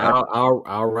 I do. But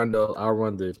I'll run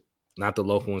the not the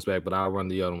local ones back, but I'll run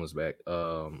the other ones back.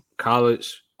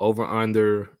 College over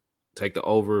under. Take the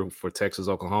over for Texas,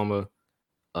 Oklahoma.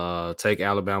 Take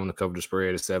Alabama to cover the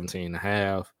spread at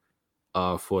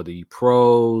 17.5. For the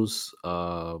pros,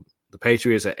 the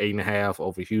Patriots at 8.5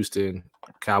 over Houston.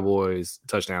 Cowboys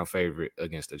touchdown favorite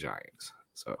against the Giants.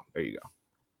 So there you go.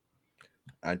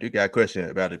 I do got a question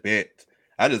about the bet.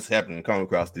 I just happened to come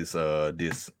across this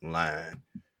line.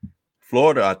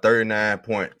 Florida are 39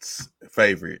 points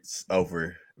favorites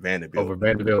over Vanderbilt. Over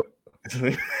Vanderbilt.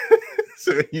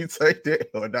 So you take that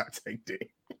or not take that?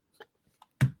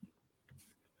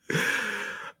 This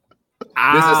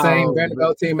is the same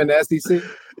Vanderbilt team in the SEC?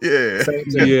 Yeah.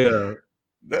 Yeah.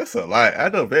 That's a lot. I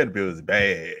know Vanderbilt is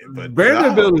bad, but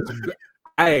Vanderbilt is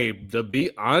hey, to be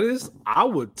honest, I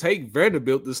would take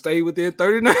Vanderbilt to stay within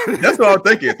 39. That's what I'm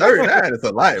thinking. 39 is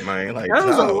a lot, man. Like that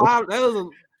was a lot.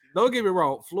 Don't get me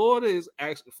wrong. Florida is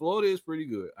pretty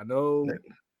good. I know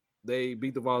they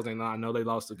beat the Vols, and I know they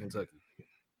lost to Kentucky.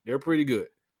 They're pretty good.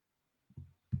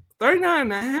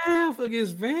 39.5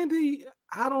 against Vandy.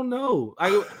 I don't know.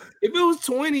 If it was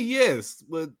 20, yes,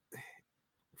 but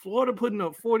Florida putting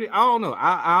up 40. I don't know.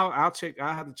 I'll check.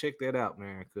 I have to check that out,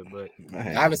 man. But I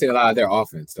haven't seen a lot of their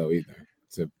offense though either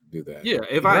to do that. Yeah,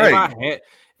 if I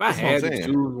had to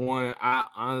choose one, I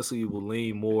honestly would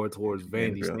lean more towards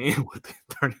Vandy staying with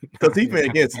 39. Because even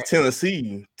against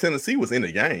Tennessee was in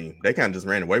the game. They kind of just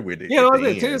ran away with it. Yeah,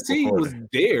 Tennessee was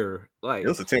there. Like it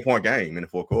was a 10-point game in the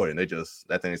fourth quarter, and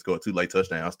they scored 2 late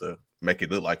touchdowns to make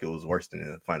it look like it was worse than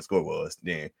the final score was.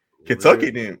 Then Kentucky,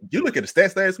 then you look at the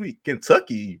stats last week.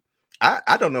 Kentucky,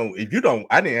 I don't know if you don't.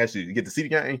 I didn't actually get to see the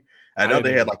game. I know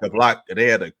they had like a block. They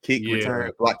had a kick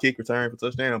return for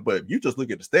touchdown. But you just look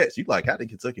at the stats. You like, how did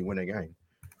Kentucky win that game?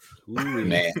 Ooh,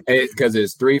 man, because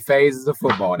there's 3 phases of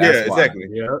football. That's why. Exactly.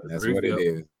 Yeah, that's what it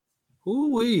is.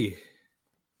 Ooh-wee.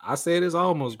 I said it's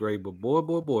almost great, but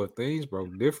boy, if things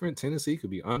broke different, Tennessee could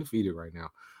be undefeated right now.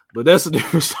 But that's a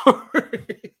different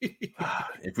story.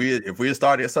 If we had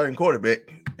started a certain quarterback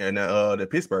in the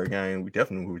Pittsburgh game, we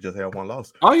definitely would just have one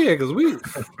loss. Oh yeah, because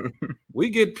we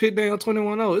get pit down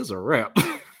 21-0, it's a wrap.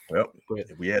 Well,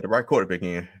 if we had the right quarterback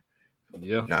in,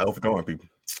 not overthrowing people.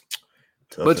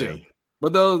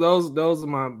 But those are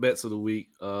my bets of the week.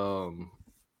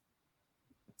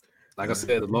 Like I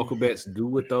said, the local bets, do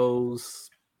with those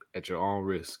at your own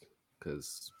risk,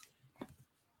 because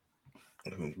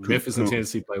Memphis and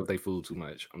Tennessee play with their food too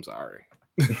much. I'm sorry.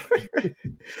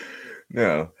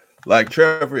 No, like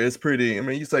Trevor is pretty. I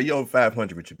mean, you say you're over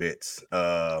 500 with your bets.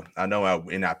 I know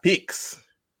in our picks,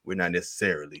 we're not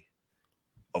necessarily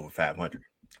over 500.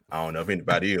 I don't know if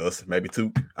anybody else, maybe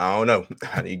 2. I don't know.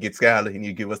 I need to get Skyler. He need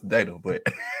to give us the data, but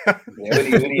we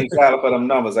need Skyler for them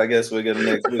numbers. I guess we'll get them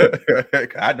next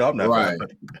week. I know I'm not right.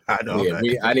 I know.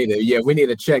 Yeah, we need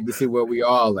to check to see where we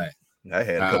all at. I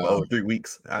had a couple over 3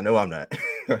 weeks. I know I'm not.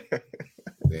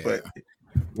 But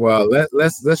well,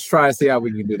 let's try to see how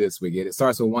we can do this week. It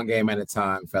starts with 1 game at a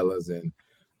time, fellas, and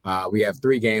we have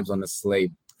 3 games on the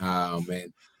slate.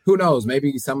 And who knows?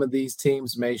 Maybe some of these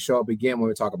teams may show up again when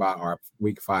we talk about our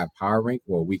week 5 power rank.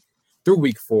 Well, through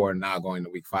week 4, and now going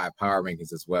to week 5 power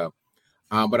rankings as well.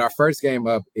 But our first game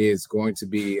up is going to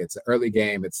be, it's an early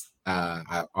game. It's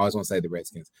I always want to say the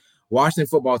Redskins, Washington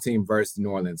football team versus New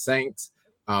Orleans Saints.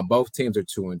 Both teams are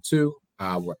 2-2.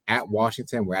 We're at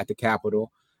Washington. We're at the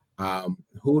Capitol.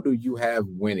 Who do you have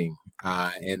winning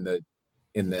in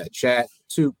the chat?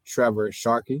 To Trevor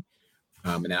Sharkey,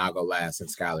 and then I'll go last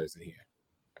since Skylar's in here.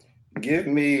 Give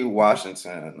me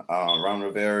Washington. Ron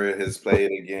Rivera has played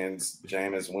against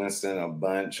Jameis Winston a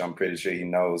bunch. I'm pretty sure he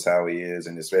knows how he is,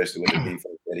 and especially with the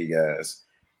defense that he has.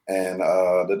 And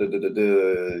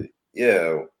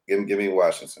give me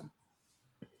Washington.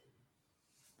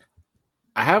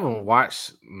 I haven't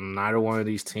watched neither one of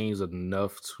these teams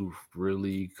enough to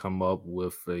really come up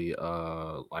with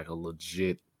a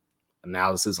legit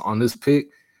analysis on this pick.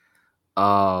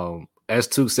 As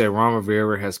Tuke said, Ron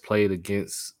Rivera has played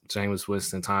against Jameis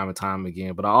Winston time and time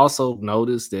again, but I also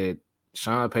noticed that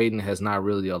Sean Payton has not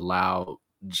really allowed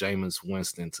Jameis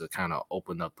Winston to kind of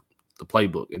open up the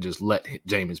playbook and just let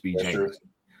Jameis be Jameis.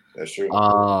 That's true.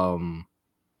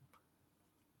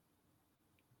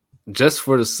 Just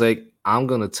for the sake, I'm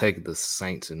going to take the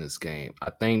Saints in this game.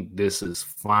 I think this is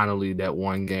finally that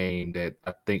one game that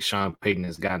I think Sean Payton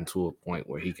has gotten to a point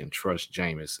where he can trust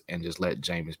Jameis and just let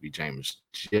Jameis be Jameis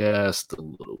just a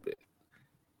little bit.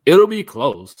 It'll be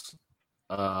close.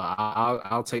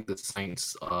 I'll take the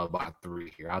Saints by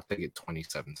 3 here. I'll take it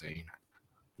 2017.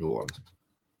 New Orleans.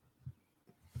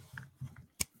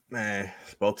 Man,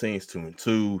 both teams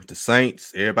 2-2. The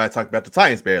Saints, everybody talked about the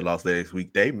Titans' bad loss last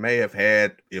week. They may have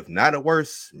had, if not a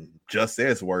worse, just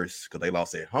as worse, because they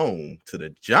lost at home to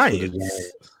the Giants.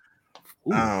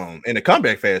 In a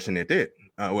comeback fashion at that.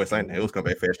 It was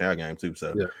comeback fashion in our game too.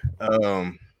 So,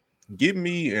 give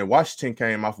me, and Washington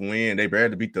came off a win. They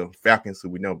barely beat the Falcons, who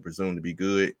we know presumed to be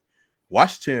good.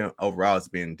 Washington overall has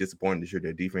been disappointing this year,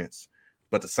 their defense,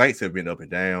 but the Saints have been up and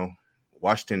down.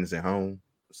 Washington is at home,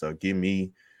 so give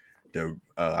me the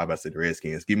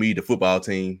Redskins. Give me the football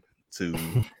team to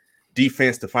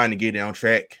defense to finally get it on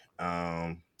track.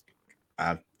 I'm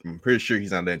pretty sure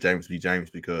he's not letting Jameis be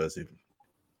Jameis, because if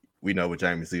we know what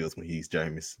Jameis is when he's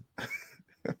Jameis.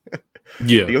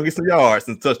 Yeah, he gonna get some yards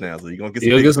and touchdowns. He'll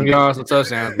get some yards and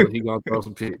touchdowns, but he gonna throw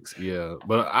some picks. Yeah,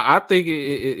 but I think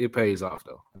it pays off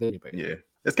though. I think it pays. Yeah,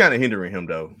 it's kind of hindering him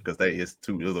though, because it's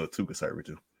a little too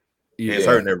conservative. Yeah, it's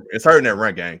hurting that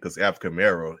run game, because Alvin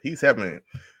Kamara, he's having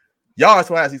yards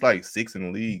wise, he's like 6th in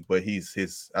the league, but I think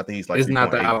he's like, it's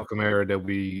not the Alvin Kamara that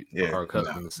we are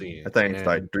accustomed to seeing. I think it's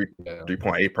like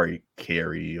 3.8 per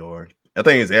carry, or I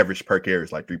think his average per carry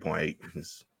is like 3.8.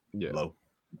 It's low.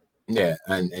 Yeah,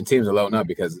 and teams are loading up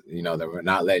because, they're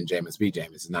not letting Jameis be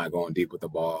Jameis. It's not going deep with the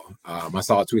ball. I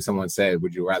saw a tweet someone said,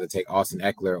 would you rather take Austin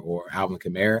Eckler or Alvin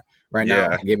Kamara right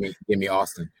now? Give me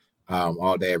Austin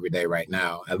all day, every day right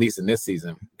now, at least in this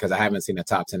season, because I haven't seen a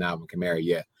top 10 Alvin Kamara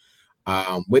yet.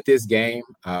 With this game,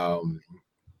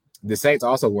 the Saints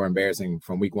also were embarrassing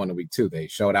from week 1 to week 2. They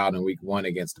showed out in week 1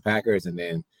 against the Packers, and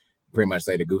then pretty much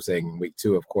laid a goose egg in week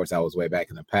 2. Of course, that was way back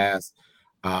in the past.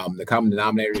 The common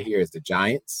denominator here is the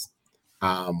Giants.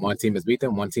 One team has beat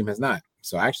them, one team has not.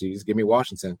 So actually, just give me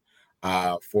Washington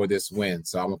for this win.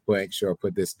 So I'm going to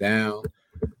put this down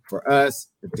for us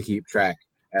to keep track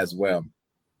as well.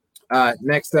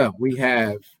 Next up, we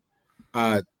have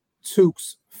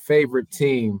Tuke's favorite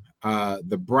team,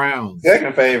 the Browns.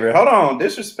 Second favorite. Hold on,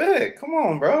 disrespect. Come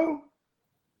on, bro.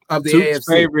 Of the Tuke's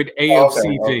AFC. favorite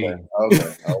AFC team.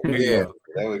 Okay. Yeah.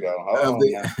 There we go.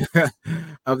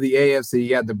 Of the AFC,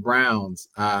 you have the Browns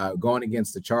going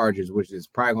against the Chargers, which is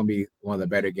probably going to be one of the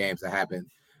better games that happen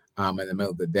in the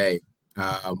middle of the day.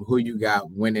 Who you got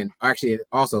winning? Actually,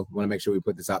 also want to make sure we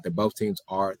put this out there. Both teams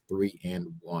are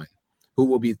 3-1. Who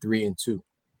will be 3-2,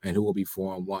 and who will be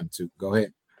 4-1? Too. Go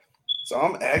ahead. So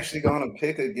I'm actually going to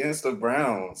pick against the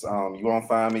Browns. You won't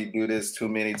find me do this too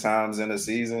many times in the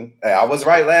season. Hey, I was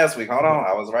right last week. Hold on.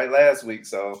 I was right last week.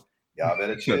 So y'all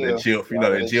better chill. Chill.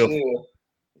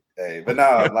 Hey, but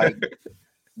no, like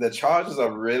the Chargers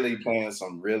are really playing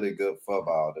some really good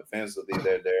football. Defensively,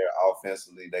 they're there.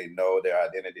 Offensively, they know their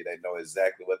identity. They know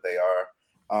exactly what they are.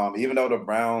 Even though the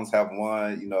Browns have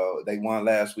won, they won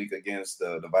last week against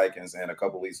the Vikings and a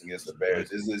couple weeks against the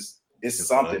Bears. It's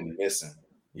something missing.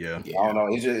 Yeah. I don't know.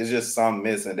 It's just something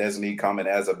missing. That's me coming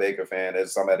as a Baker fan.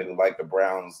 As somebody who like the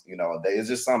Browns, it's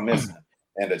just something missing.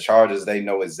 And the Chargers, they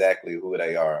know exactly who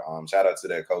they are. Shout out to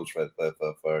their coach for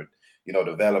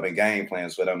developing game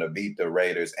plans for them to beat the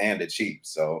Raiders and the Chiefs.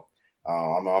 So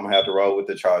I'm gonna have to roll with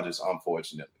the Chargers,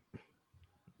 unfortunately.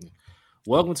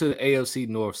 Welcome to the AFC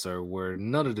North, sir, where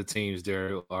none of the teams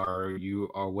there are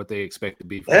what they expect to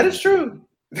be. That is true.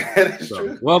 That is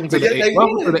true. Welcome to the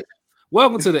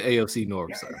AFC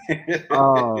North, sir.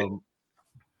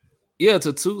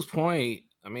 To Tu's point,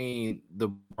 I mean, the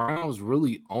Browns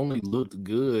really only looked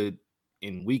good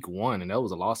in week 1, and that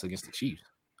was a loss against the Chiefs.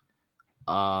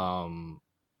 And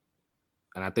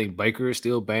I think Baker is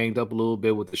still banged up a little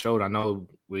bit with the shoulder. I know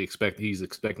he's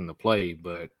expecting to play,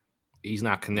 but he's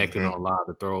not connecting on a lot of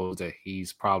the throws that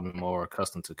he's probably more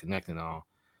accustomed to connecting on.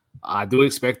 I do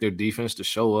expect their defense to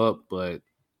show up, but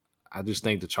I just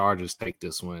think the Chargers take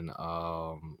this one.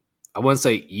 I wouldn't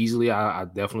say easily. I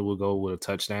definitely would go with a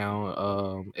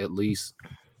touchdown, at least.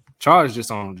 Chargers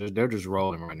they're just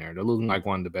rolling right now. They're looking like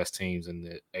one of the best teams in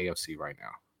the AFC right now.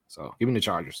 So give me the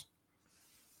Chargers.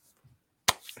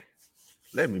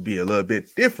 Let me be a little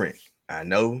bit different. I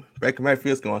know Baker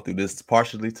Mayfield's going through this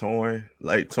partially torn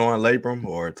labrum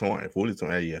or fully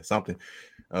torn. Yeah, something.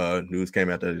 News came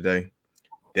out the other day.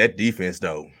 That defense,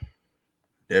 though.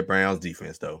 That Browns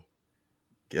defense, though.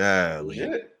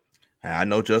 Golly. I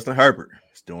know Justin Herbert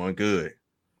is doing good.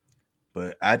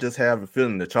 But I just have a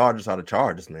feeling the Chargers are the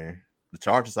Chargers, man. The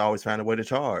Chargers always find a way to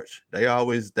charge.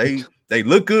 They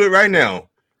look good right now.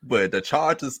 But the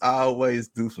Chargers always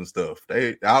do some stuff.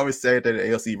 I always say that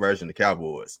the ALC version of the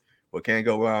Cowboys. What can't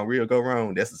go wrong, will go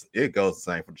wrong. It goes the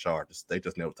same for the Chargers. They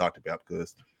just never talked about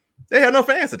because they had no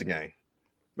fans at the game.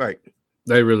 Right.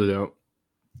 They really don't.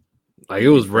 Like it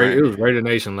was Raider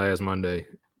Nation last Monday.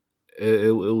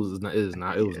 It was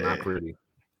not pretty.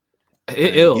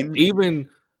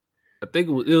 I think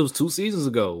it was 2 seasons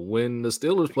ago when the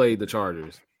Steelers played the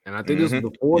Chargers. And I think this was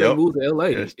before they moved to LA.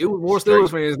 It was more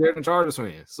Steelers fans there than Chargers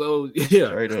fans. So, yeah.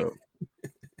 Straight up.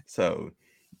 So,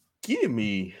 give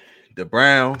me the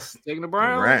Browns. Taking the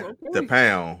Browns? The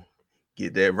pound.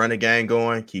 Get that running game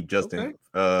going. Keep Justin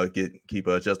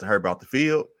Justin Herbert off the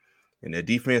field. And the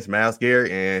defense, Myles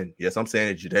Garrett. And, yes, I'm saying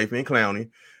it's Jadeveon Clowney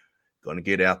going to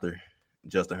get after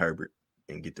Justin Herbert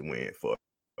and get the win for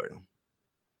him.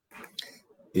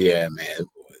 Yeah, man.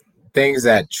 Things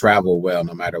that travel well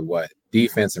no matter what.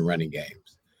 Defense and running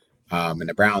games. And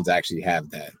the Browns actually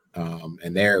have that.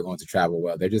 And they're going to travel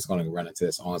well. They're just going to run into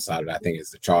this onside that I think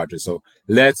is the Chargers. So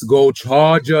let's go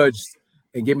Chargers.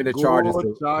 And give me the Chargers.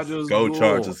 Chargers, go.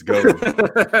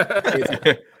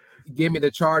 Give me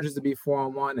the Chargers to be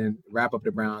 4-1 and wrap up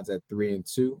the Browns at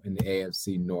 3-2 in the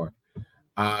AFC North.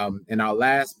 And our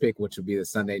last pick, which will be the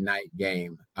Sunday night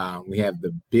game, we have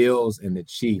the Bills and the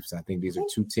Chiefs. I think these are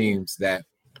two teams that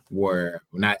were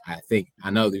not. I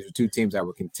know these are two teams that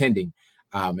were contending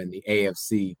in the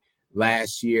AFC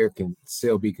last year. Can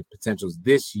still be potentials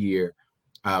this year.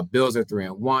 Bills are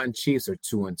 3-1. Chiefs are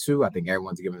 2-2. I think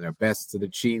everyone's giving their best to the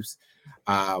Chiefs.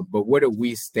 But where do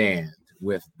we stand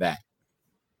with that?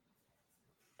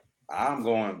 I'm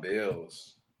going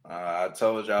Bills. I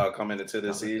told y'all coming into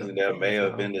the season that may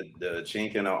have been the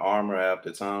chink in the armor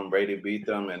after Tom Brady beat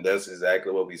them, and that's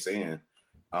exactly what we're seeing.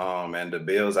 And the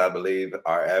Bills, I believe,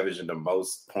 are averaging the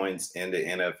most points in the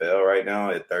NFL right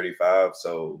now at 35.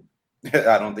 So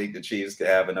I don't think the Chiefs can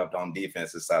have enough on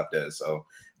defense to stop that. So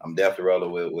I'm definitely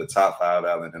rolling with top 5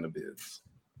 Allen and the Bills.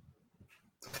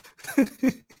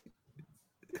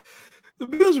 The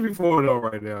Bills should be 4-0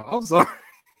 right now. I'm sorry.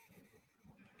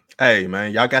 Hey,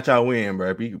 man, y'all got y'all win,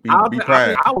 bro. Be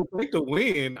proud. I will take the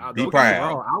win. Be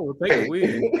proud. I will take the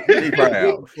win. Be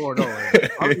proud.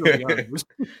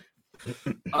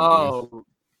 4-0.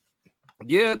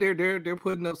 Yeah, they're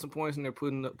putting up some points and they're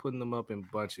putting them up in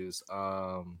bunches.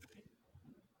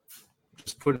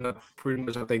 Just putting up pretty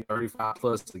much, I think, 35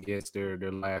 plus against their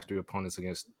last 3 opponents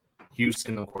against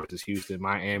Houston. Of course, it's Houston,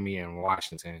 Miami, and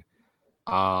Washington.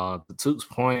 The Tuke's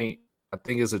point, I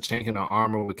think, is a chink in the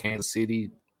armor with Kansas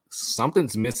City.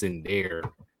 Something's missing there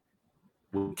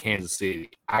with Kansas City.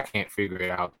 I can't figure it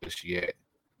out just yet.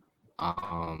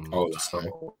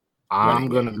 So I'm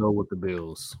gonna go with the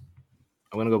Bills.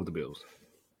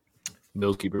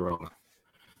 Bills keep it rolling.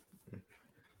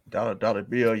 Dollar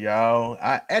bill, y'all.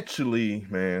 I actually,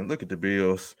 man, look at the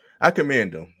Bills. I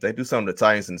commend them. They do something the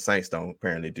Titans and the Saints don't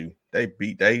apparently do. They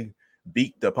beat the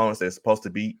opponents they're supposed to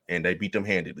beat, and they beat them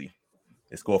handily.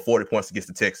 They scored 40 points against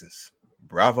the Texans.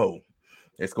 Bravo.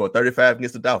 They scored 35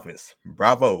 against the Dolphins.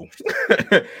 Bravo.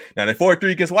 Now, they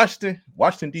 4-3 against Washington.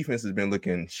 Washington defense has been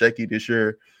looking shaky this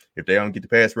year. If they don't get the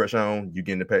pass rush on, you're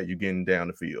getting down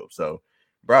the field. So,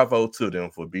 bravo to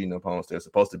them for beating the opponents they're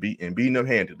supposed to beat and beating them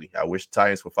handily. I wish the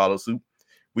Titans would follow suit.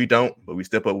 We don't, but we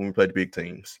step up when we play the big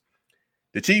teams.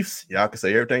 The Chiefs, y'all can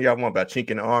say everything y'all want about chink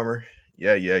in the armor.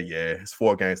 Yeah. It's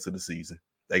 4 games to the season.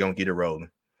 They're going to get it rolling.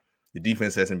 The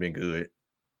defense hasn't been good.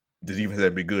 The defense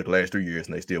has been good the last 3 years,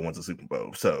 and they still won the Super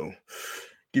Bowl. So,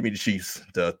 give me the Chiefs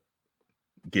to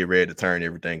get ready to turn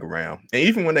everything around. And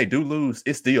even when they do lose,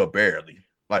 it's still barely.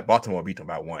 Like, Baltimore beat them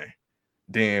by 1.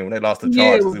 Then when they lost the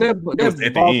Chargers, it was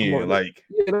at the end. Like,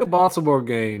 the Baltimore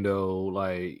game though,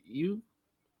 like you.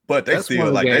 But they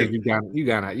still like you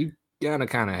gotta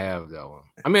kind of have that one.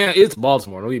 I mean, it's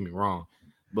Baltimore. Don't get me wrong,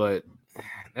 but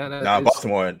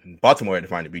Baltimore had to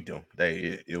finally beat them.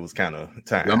 It was kind of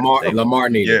time. Lamar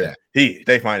needed that.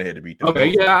 They finally had to beat them. Okay,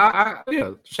 yeah.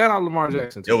 Shout out Lamar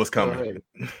Jackson. It was coming.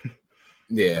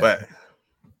 Yeah, but.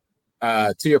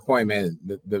 To your point, man,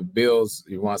 the Bills,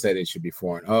 you want to say they should be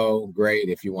 4-0, great.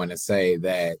 If you want to say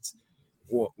that,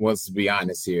 well, let's be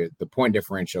honest here, the point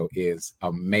differential is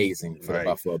amazing for the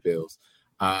Buffalo Bills.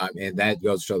 And that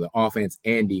goes to show the offense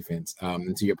and defense.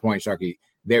 And to your point, Sharky,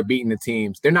 they're beating the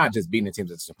teams. They're not just beating the teams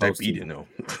that's supposed to. They're beating them.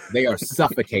 They are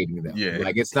suffocating them. Yeah.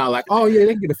 Like, it's not like, oh, yeah,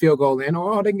 they can get a field goal in,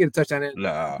 or they can get a touchdown in.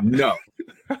 No.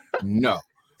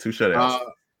 2 shutouts.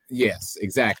 Yes,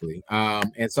 exactly.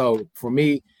 And so for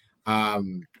me,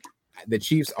 the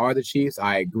Chiefs are the Chiefs.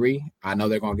 I agree. I know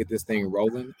they're going to get this thing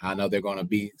rolling. I know they're going to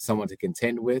be someone to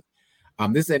contend with.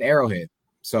 This is an Arrowhead.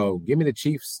 So give me the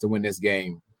Chiefs to win this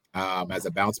game as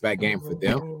a bounce back game for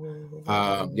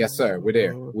them. Yes, sir. We're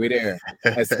there.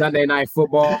 It's Sunday Night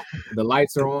Football. The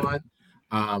lights are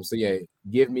on. So yeah,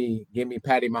 give me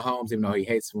Patty Mahomes, even though he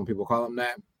hates when people call him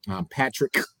that.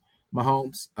 Patrick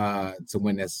Mahomes to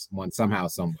win this one somehow,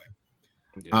 somewhere.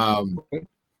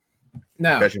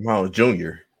 Now, Patrick Mahomes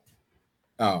Jr.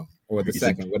 Oh, or the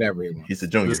second, whatever he wants. He's a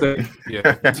junior.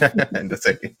 Yeah. And the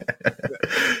second.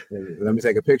 Let me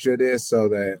take a picture of this so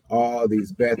that all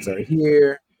these bets are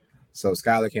here. So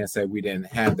Skylar can't say we didn't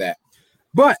have that.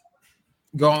 But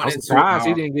going I'm surprised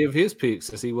he didn't give his pick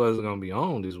since he wasn't going to be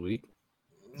on this week.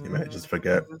 You might just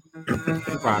forget.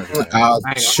 I'll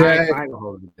check.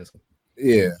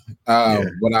 Yeah.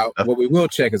 What we will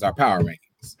check is our power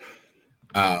rankings,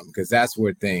 because that's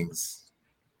where things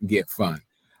get fun.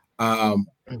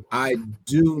 I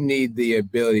do need the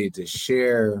ability to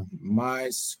share my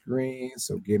screen,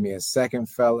 so give me a second,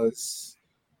 fellas.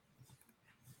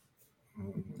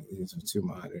 These are 2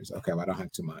 monitors. Okay, well, I don't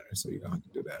have 2 monitors, so you're gonna have to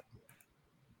do that.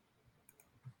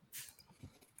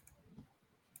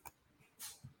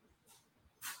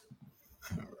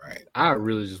 All right. I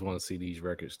really just want to see these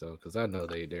records though, because I know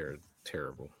they're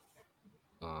terrible.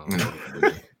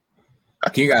 Can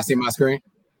you guys see my screen?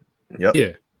 Yep.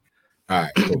 Yeah. All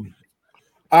right. Cool.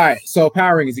 All right. So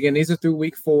power rankings again. These are through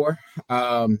week 4.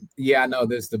 Yeah, I know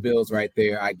there's the Bills right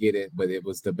there. I get it, but it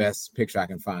was the best picture I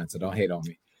can find, so don't hate on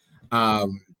me.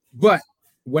 But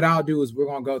what I'll do is we're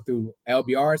gonna go through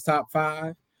LBR's top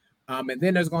 5, and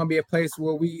then there's gonna be a place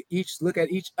where we each look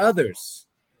at each other's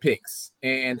picks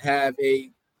and have a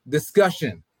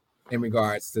discussion in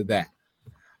regards to that.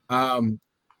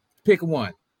 Pick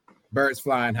one. Birds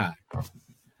flying high.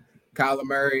 Kyler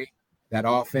Murray, that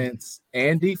offense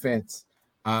and defense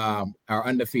are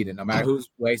undefeated. No matter who's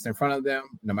placed in front of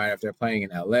them, no matter if they're playing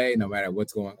in LA, no matter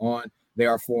what's going on, they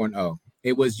are 4-0.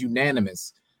 It was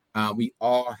unanimous. We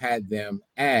all had them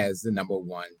as the number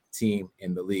 1 team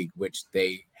in the league, which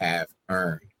they have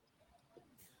earned.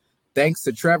 Thanks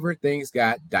to Trevor, things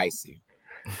got dicey.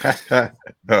 Of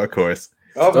course.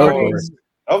 Of course.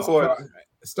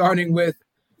 Starting with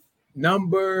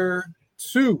number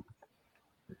 2.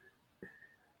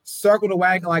 Circle the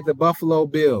wagon like the Buffalo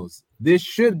Bills. This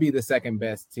should be the second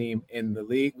best team in the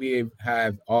league. We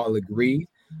have all agreed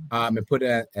and put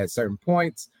it at certain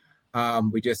points.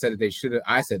 We just said that they should have.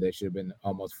 I said they should have been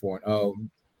almost 4-0.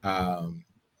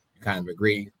 Kind of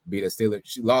agreed. Beat a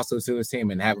Steelers, lost to the Steelers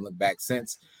team, and haven't looked back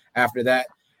since. After that,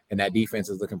 and that defense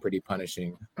is looking pretty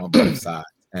punishing on both sides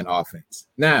and offense.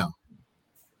 Now,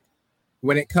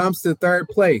 when it comes to third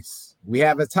place, we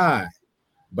have a tie,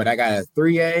 but I got a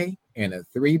 3A and a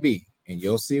 3B, and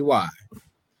you'll see why.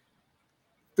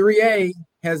 3A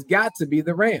has got to be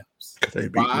the Rams.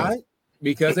 Why?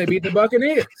 Because they beat the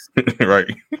Buccaneers.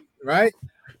 Right.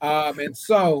 And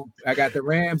so I got the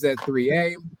Rams at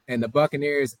 3A and the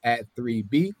Buccaneers at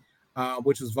 3B,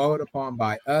 which was voted upon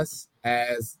by us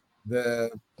as the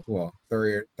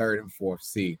third and fourth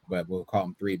seed, but we'll call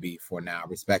them 3B for now,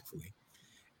 respectfully.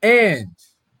 And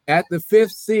at the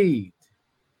 5th seed,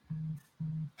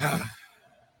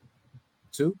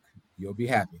 Tuke, you'll be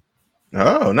happy.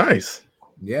 Oh, nice.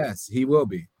 Yes, he will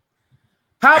be.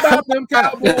 How about them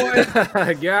Cowboys?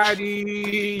 Got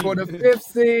it. For the 5th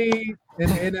seed in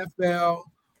the NFL,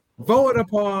 voted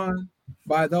upon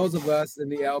by those of us in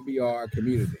the LBR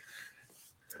community.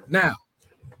 Now,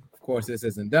 of course, this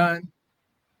isn't done.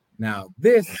 Now,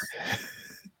 this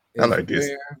is where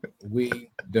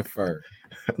we defer.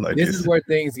 This is where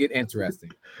things get interesting.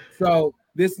 So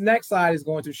this next slide is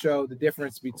going to show the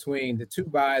difference between the 2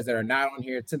 buys that are not on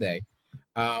here today,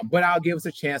 but I'll give us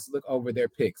a chance to look over their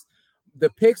picks.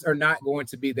 The picks are not going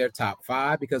to be their top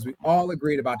 5 because we all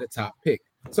agreed about the top pick.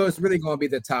 So it's really going to be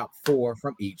the top 4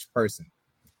 from each person.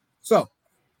 So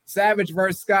Savage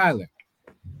versus Skyler.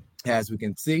 As we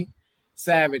can see,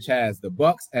 Savage has the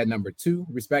Bucks at number 2,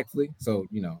 respectively. So,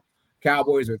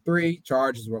 Cowboys were 3,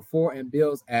 Chargers were 4, and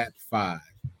Bills at 5.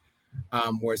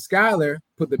 Where Skyler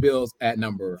put the Bills at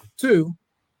number 2,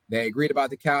 they agreed about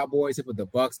the Cowboys. He put the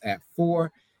Bucks at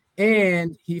 4,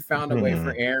 and he found a way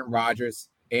for Aaron Rodgers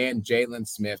and Jalen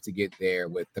Smith to get there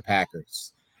with the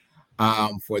Packers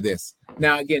for this.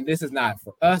 Now, again, this is not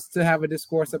for us to have a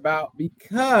discourse about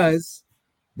because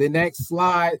the next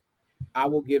slide, I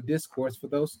will give discourse for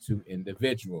those 2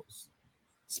 individuals.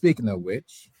 Speaking of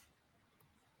which,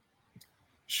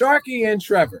 Sharky and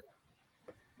Trevor.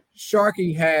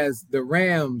 Sharky has the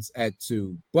Rams at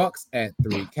 2, Bucks at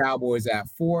 3, Cowboys at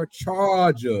 4,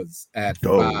 Chargers at 5.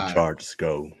 Go, Chargers,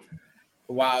 go.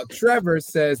 While Trevor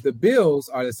says the Bills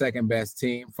are the second best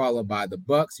team, followed by the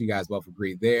Bucks. You guys both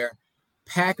agree there.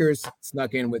 Packers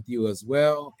snuck in with you as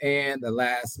well. And the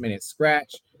last minute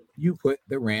scratch, you put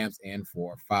the Rams in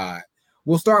 4-5.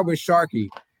 We'll start with Sharky.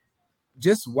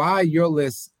 Just why your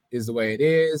list is the way it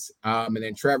is. And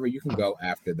then Trevor, you can go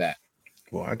after that.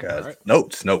 Well, I got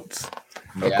notes.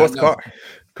 Yeah, of course,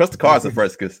 Because the Cards are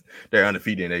first because they're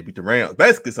undefeated and they beat the Rams.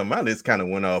 Basically, so my list kind of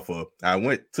went off of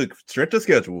took strength of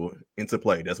schedule into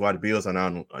play. That's why the Bills are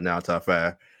now top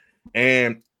 5.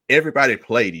 And everybody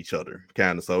played each other,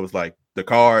 kind of. So it was like the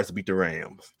Cards beat the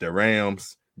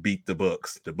Rams beat the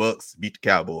Bucks beat the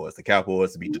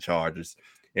Cowboys beat the Chargers.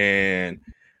 And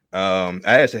I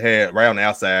actually had right on the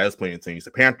outside, I was playing teams.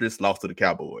 The Panthers lost to the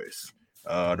Cowboys.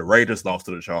 The Raiders lost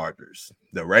to the Chargers.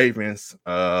 The Ravens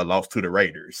lost to the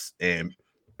Raiders. And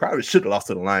probably should have lost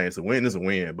to the Lions. A win is a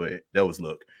win, but that was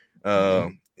luck.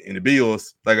 And the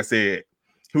Bills, like I said,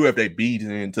 who have they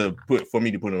beaten for me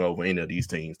to put them over any of these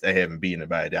teams? They haven't beaten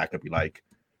anybody that I could be like,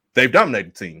 they've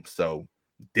dominated teams. So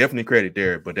definitely credit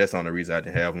there, but that's the only reason I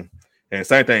didn't have them. And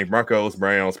same thing, Broncos,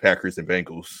 Browns, Packers, and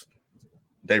Bengals.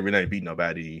 They really ain't beat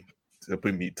nobody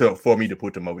for me to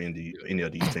put them over any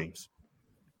of these teams.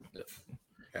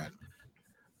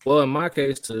 Well, in my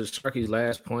case, to Sharky's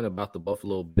last point about the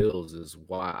Buffalo Bills is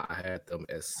why I had them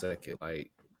as second. Like,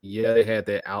 yeah, they had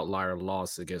that outlier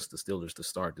loss against the Steelers to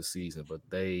start the season, but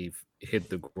they've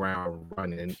hit the ground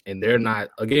running. And they're not,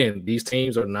 again, these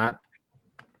teams are not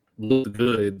look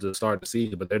good to start the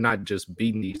season, but they're not just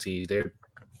beating these teams. They're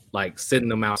like sending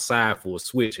them outside for a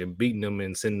switch and beating them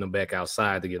and sending them back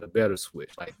outside to get a better switch.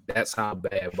 Like, that's how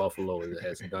bad Buffalo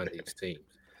has done these teams.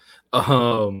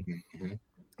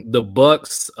 The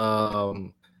Bucks,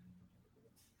 of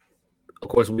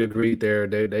course, we agreed there.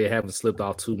 They haven't slipped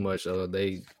off too much.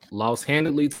 They lost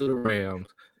handedly to the Rams,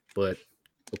 but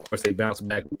of course they bounced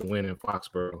back with the win in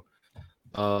Foxborough.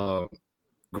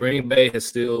 Green Bay has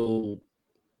still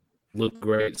looked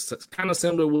great. It's kind of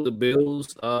similar with the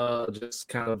Bills. Just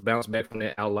kind of bounced back from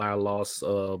that outlier loss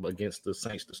against the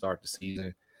Saints to start the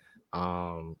season.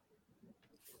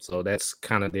 So that's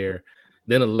kind of there.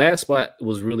 Then the last spot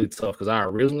was really tough because I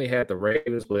originally had the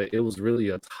Ravens, but it was really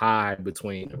a tie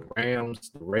between the Rams,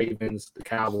 the Ravens, the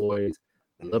Cowboys,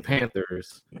 the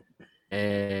Panthers,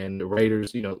 and the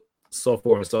Raiders, so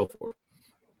forth and so forth.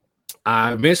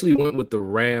 I eventually went with the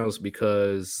Rams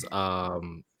because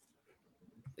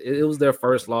it was their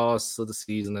first loss of the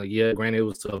season. Yeah, granted, it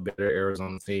was to a better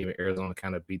Arizona team, and Arizona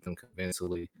kind of beat them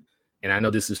convincingly. And I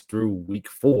know this is through week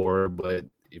 4, but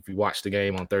if you watch the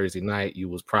game on Thursday night, you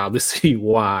will probably see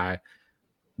why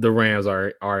the Rams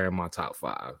are in my top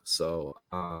 5. So,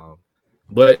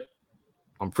 but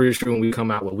I'm pretty sure when we come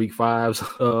out with week 5's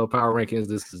power rankings,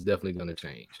 this is definitely going to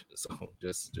change. So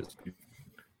just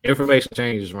information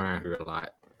changes around here a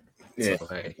lot. Yeah, so,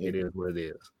 hey, it is what it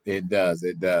is. It does.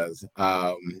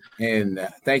 And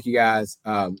thank you guys.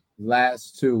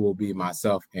 Last 2 will be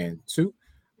myself and Took.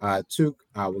 Took,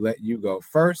 I will let you go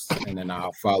first, and then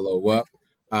I'll follow up.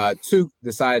 Took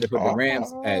decided to put the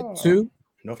Rams at 2,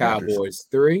 Cowboys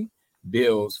 3,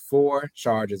 Bills 4,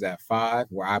 Chargers at 5,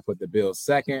 where I put the Bills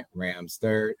second, Rams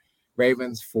third,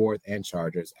 Ravens 4th, and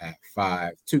Chargers at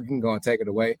 5. Took, you can go and take it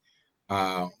away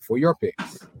for your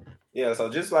picks. Yeah, so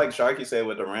just like Sharky said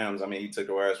with the Rams, I mean, he took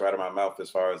the words right out of my mouth as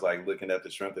far as like looking at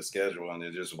the strength of schedule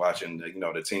and just watching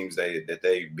the teams that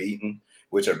they've beaten,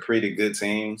 which are pretty good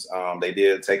teams. They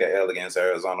did take an L against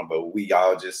Arizona, but we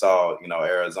all just saw,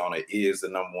 Arizona is the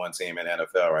number 1 team in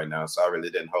NFL right now. So I really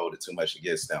didn't hold it too much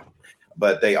against them.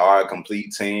 But they are a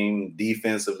complete team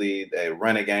defensively. They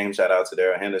run a game. Shout out to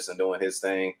Darrell Henderson doing his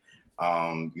thing.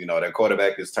 Their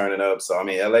quarterback is turning up. So, I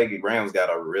mean, LA Rams got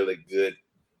a really good,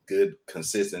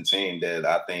 consistent team that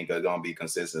I think are going to be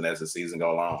consistent as the season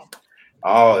goes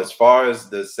on. As far as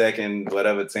the second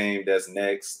whatever team that's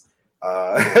next,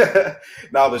 no,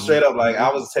 but straight up, like I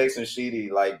was texting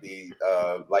Sheedy like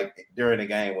during the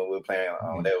game when we were playing,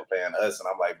 they were playing us, and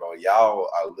I'm like, bro, y'all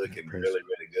are looking really,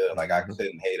 really good. Like I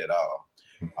couldn't hate it all.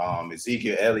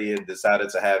 Ezekiel Elliott decided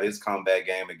to have his comeback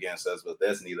game against us, but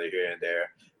that's neither here and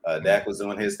there. Dak was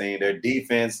doing his thing. Their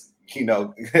defense,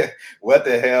 what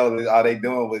the hell are they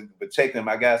doing with taking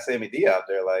my guy Sammy D out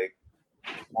there? Like,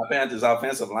 my Panthers'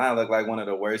 offensive line looked like one of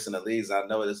the worst in the league. I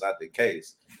know it's not the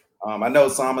case. I know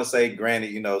some would say,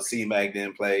 granted, C-Mac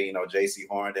didn't play, J.C.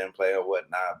 Horn didn't play or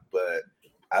whatnot, but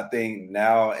I think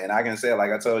now, and I can say,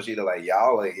 like I told you, like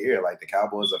y'all are here, like the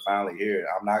Cowboys are finally here.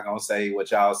 I'm not gonna say what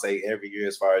y'all say every year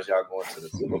as far as y'all going to the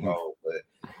Super Bowl, but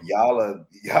y'all,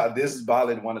 this is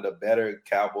probably one of the better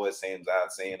Cowboys teams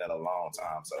I've seen in a long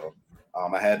time. So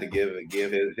I had to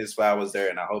give his flowers there,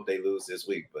 and I hope they lose this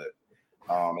week. But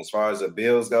as far as the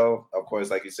Bills go, of course,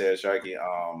 like you said, Sharky,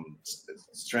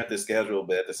 strength of schedule,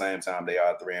 but at the same time, they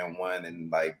are 3-1 and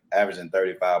like averaging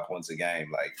 35 points a game.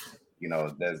 Like,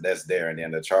 that's there. And then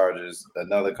the Chargers,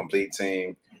 another complete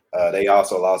team. They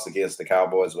also lost against the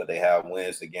Cowboys, but they have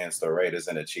wins against the Raiders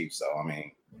and the Chiefs. So, I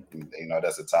mean,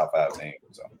 that's a top 5 team.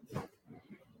 So,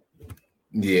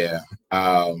 Yeah.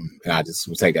 And I just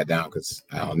will take that down because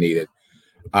I don't need it.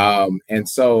 And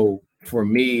so for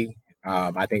me,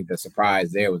 I think the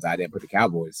surprise there was I didn't put the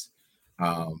Cowboys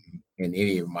in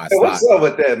any of my slots. What's up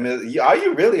with that, man? Are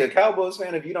you really a Cowboys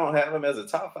fan if you don't have them as a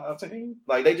top 5 team?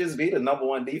 Like they just beat the number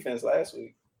 1 defense last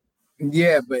week.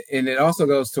 Yeah, but and it also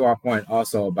goes to our point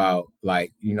also about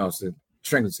like,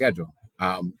 strength of schedule,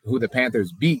 who the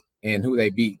Panthers beat and who they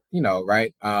beat,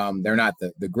 right? They're not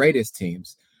the greatest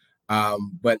teams,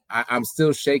 but I'm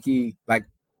still shaky. Like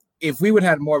if we would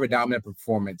have had more of a dominant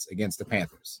performance against the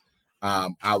Panthers,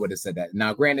 I would have said that.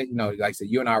 Now, granted, like I said,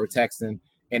 you and I were texting,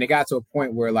 and it got to a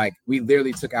point where like we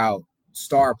literally took out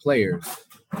star players,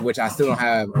 which I still don't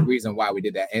have a reason why we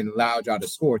did that, and allowed y'all to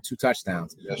score 2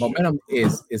 touchdowns. Momentum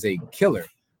is a killer.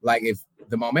 Like if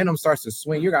the momentum starts to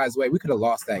swing your guys' way, we could have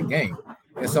lost that game.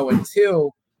 And so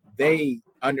until they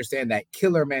understand that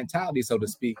killer mentality, so to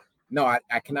speak, no, I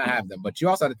cannot have them. But you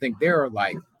also have to think there are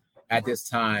like at this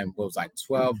time what was like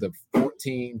 12 to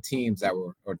 14 teams that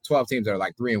were, or 12 teams that are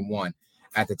like 3-1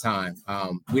 at the time.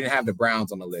 We didn't have the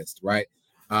Browns on the list, right?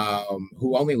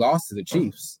 Who only lost to the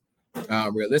Chiefs.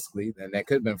 Realistically, and that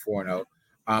could have been 4-0,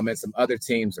 and some other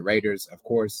teams, the Raiders, of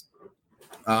course.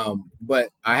 But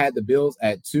I had the Bills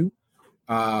at 2,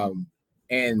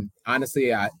 and honestly,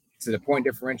 to the point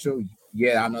differential,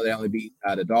 yeah, I know they only beat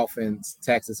the Dolphins,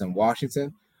 Texas, and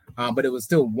Washington, but it was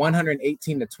still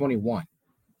 118-21.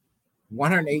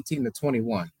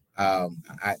 118-21.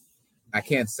 I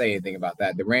can't say anything about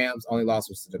that. The Rams only loss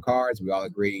was to the Cards. We all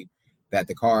agreed that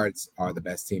the Cards are the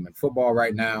best team in football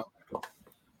right now.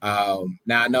 Now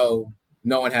I know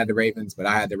no one had the Ravens, but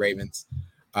I had the Ravens.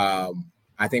 I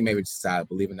think maybe just I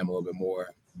believe in them a little bit more.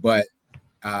 But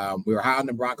we were high on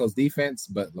the Broncos defense,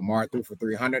 but Lamar threw for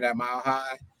 300 at Mile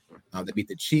High. They beat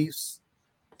the Chiefs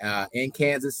in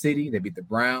Kansas City. They beat the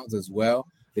Browns as well.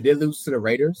 They did lose to the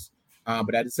Raiders,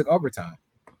 but that just took overtime.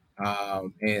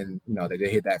 And they did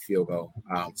hit that field goal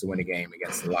to win the game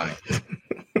against the Lions.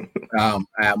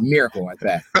 A miracle at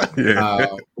that,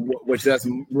 which does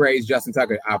raise Justin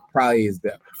Tucker. I probably is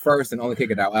the first and only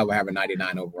kicker that I'll ever have a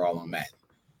 99 overall on Madden.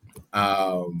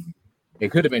 It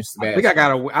could have been just bad. I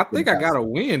think I got a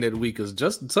win that week because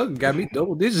Justin Tucker got me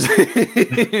double digits.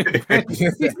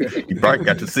 You probably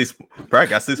got 6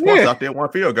 points off that one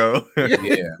field goal.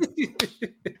 Yeah.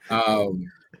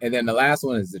 And then the last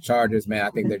one is the Chargers. Man, I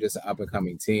think they're just an up and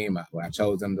coming team. I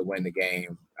chose them to win the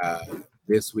game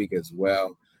this week as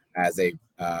well, as they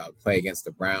play against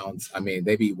the Browns. I mean,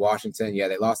 they beat Washington. Yeah,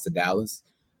 they lost to Dallas,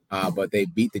 but they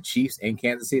beat the Chiefs in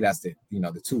Kansas City. That's the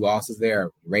 2 losses there.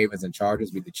 Ravens and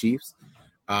Chargers beat the Chiefs.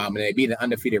 And they beat an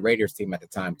undefeated Raiders team at the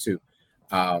time too.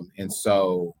 And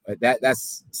so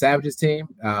that's Savage's team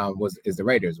is the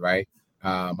Raiders, right?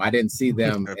 I didn't see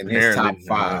them in his top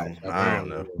 5. I don't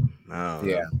know.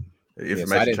 Yeah.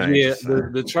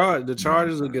 The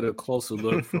Chargers will get a closer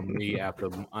look from me after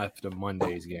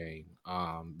Monday's game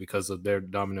because of their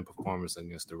dominant performance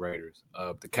against the Raiders.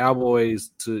 The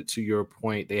Cowboys, to your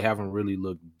point, they haven't really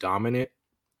looked dominant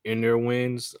in their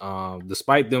wins.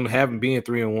 Despite them having been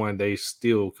 3-1, they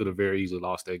still could have very easily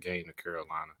lost that game to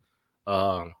Carolina.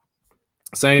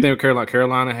 Same thing with Carolina.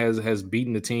 Carolina has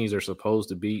beaten the teams they're supposed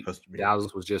to beat.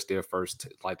 Dallas was just their first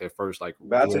about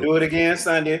to do it again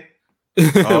Sunday.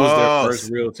 It was their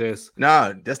first real test.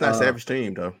 Nah, that's not Savage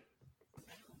team though.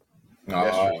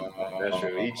 That's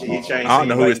true. He changed. I don't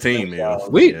know who his team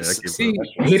is.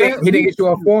 He didn't get you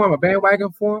a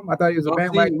bandwagon form. I thought he was a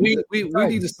bandwagon. We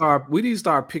need to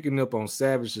start picking up on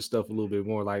Savage and stuff a little bit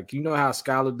more. Like how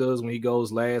Skylar does when he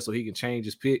goes last, so he can change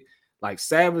his pick. Like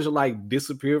Savage will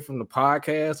disappear from the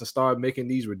podcast and start making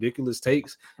these ridiculous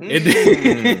takes. And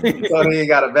then so he ain't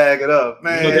got to bag it up,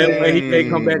 man. So that way he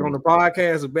can come back on the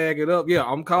podcast and bag it up. Yeah,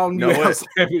 I'm calling you out,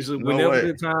 Savage. Whenever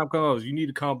the time comes, you need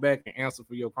to come back and answer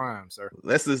for your crime, sir.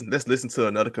 Let's listen to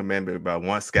another commandment about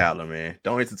one Skylar, man.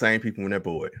 Don't entertain people when they're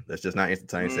bored. Let's just not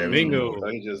entertain Savage. Bingo. So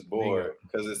he's just bored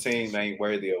because his team ain't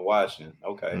worthy of watching.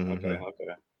 Okay.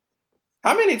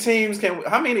 How many times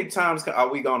are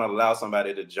we going to allow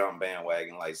somebody to jump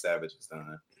bandwagon like Savage has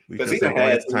done? Because he's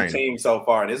had 2 teams so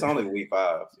far, and it's only week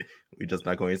 5. We're just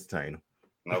not going to entertain him.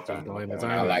 Okay.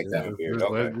 I like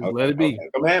that. Let it be.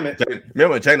 Commandment.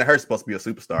 Remember, Jalen Hurts supposed to be a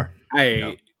superstar.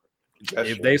 Hey,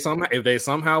 if they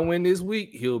somehow win this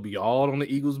week, he'll be all on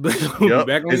the Eagles. Back on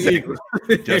the Eagles.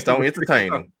 Just don't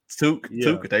entertain him. Took.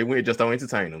 If they win, just don't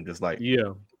entertain them. Just like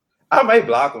I may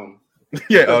block them.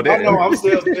 Yeah, I know I'm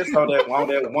still pissed on that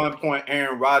 1 point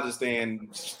Aaron Rodgers thing.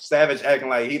 Savage acting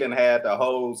like he didn't have the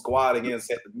whole squad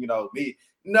against me.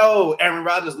 No, Aaron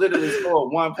Rodgers literally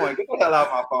scored 1 point. Get the hell out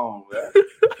of my phone, man.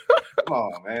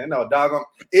 Come on, man. No, dog.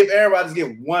 If everybody's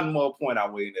getting one more point, I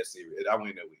win that series. I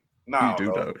win that week. No, you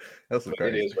do though. That's what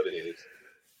it is. What it is.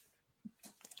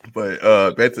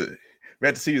 But back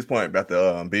to Steve's point about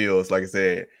the Bills. Like I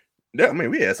said,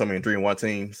 we had so many 3-1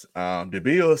 teams. The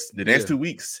Bills, the next 2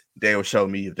 weeks, they will show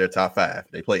me if they're top 5.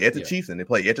 They play at the Chiefs and they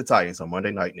play at the Titans on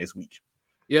Monday night next week.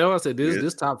 Yeah, I said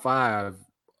this top 5.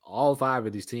 All 5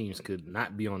 of these teams could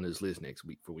not be on this list next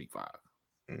week for week 5.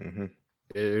 Mm-hmm.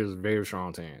 There's a very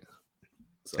strong chance.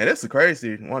 So. And that's the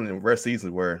crazy one of the rest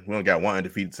seasons where we only got one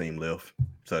undefeated team left.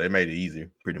 So they made it easier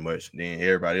pretty much. Then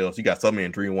everybody else, you got so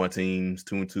many 3-1 teams,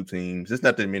 2-2 teams. There's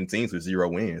not that many teams with 0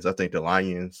 wins. I think the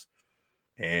Lions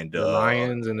and the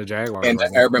Lions and the Jaguars and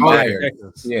the Urban Meyer.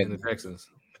 And the Texans.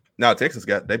 No, Texans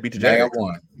they beat the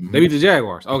Jaguars. They beat the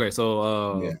Jaguars. Okay,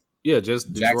 so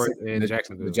just Detroit and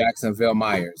Jacksonville. The Jacksonville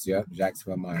Myers. Yeah,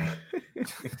 Jacksonville Myers.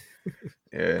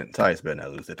 Yeah, Titans better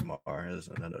not lose it tomorrow.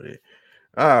 I know that.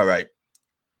 All right.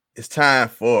 It's time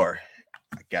for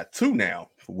I got 2 now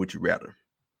for Would You Rather.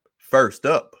 First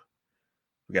up,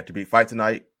 we got the big fight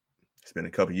tonight. It's been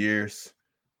a couple years.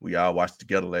 We all watched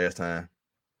together last time.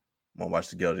 I'm gonna watch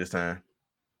together this time.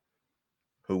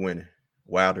 Who winning?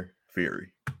 Wilder,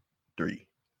 Fury. 3.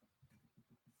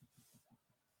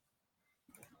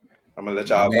 I'm gonna let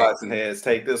y'all boxing heads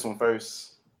take this one first.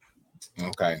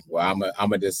 Okay. Well, I'm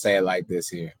gonna just say it like this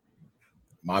here.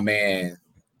 My man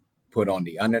put on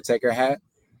the Undertaker hat,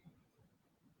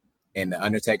 and the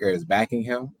Undertaker is backing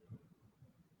him.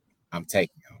 I'm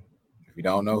taking him. If you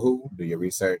don't know who, do your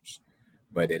research.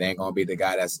 But it ain't gonna be the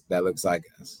guy that looks like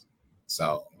us.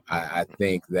 So I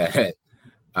think that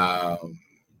how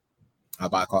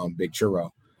about I call him Big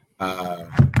Churro?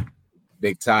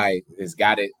 Big Ty has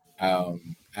got it.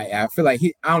 I feel like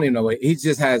I don't even know what he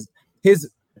just has.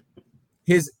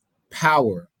 His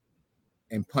power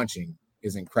and punching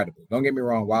is incredible. Don't get me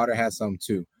wrong, Wilder has some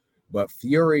too, but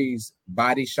Fury's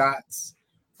body shots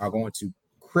are going to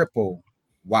cripple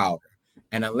Wilder.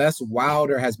 And unless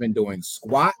Wilder has been doing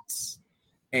squats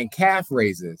and calf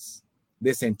raises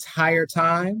this entire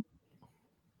time,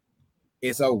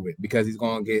 it's over with because he's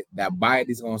going to get that bite.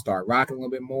 He's going to start rocking a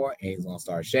little bit more, and he's going to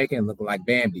start shaking, looking like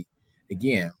Bambi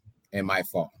again. It might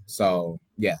fall. So,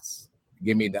 yes,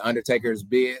 give me the Undertaker's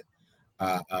bid,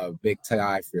 Big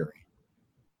Ty Fury.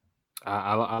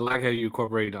 I like how you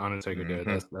incorporated the Undertaker there.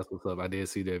 That's what's up. I did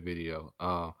see that video.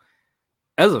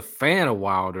 As a fan of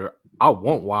Wilder, I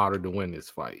want Wilder to win this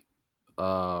fight,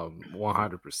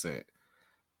 100%.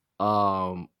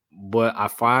 But I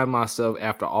find myself,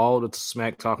 after all the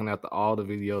smack talking, after all the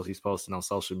videos he's posting on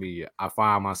social media, I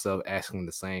find myself asking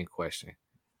the same question.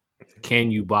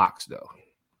 Can you box, though?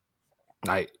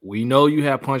 Like, we know you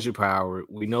have punching power.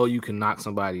 We know you can knock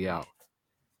somebody out.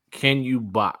 Can you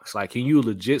box? Like, can you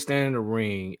legit stand in the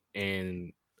ring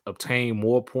and obtain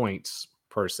more points,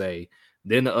 per se,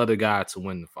 than the other guy to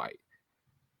win the fight?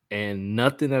 And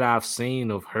nothing that I've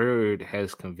seen or heard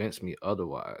has convinced me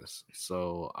otherwise.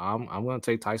 So I'm going to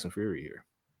take Tyson Fury here.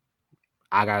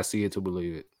 I got to see it to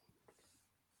believe it.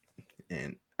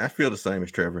 And I feel the same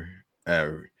as Trevor.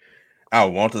 I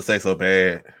want to say so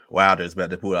bad Wilder's about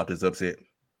to pull out this upset.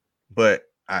 But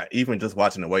even just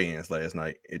watching the weigh-ins last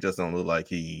night, it just don't look like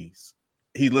he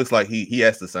looks like he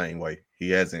acts the same way. He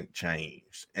hasn't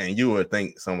changed. And you would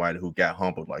think somebody who got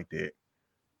humbled like that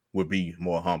would be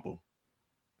more humble.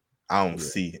 I don't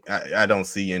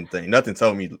see anything. Nothing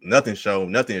showed me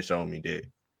that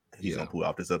he's gonna pull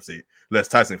off this upset. Unless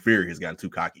Tyson Fury has gotten too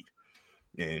cocky.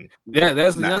 And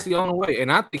that's the only way.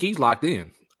 And I think he's locked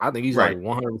in. I think he's like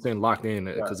 100% locked in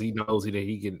because he knows that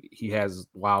he has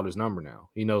Wilder's number now.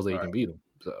 He knows that he can beat him.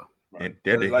 So and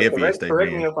they're the like, heaviest.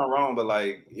 Correct me if I'm wrong, but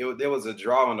like there was a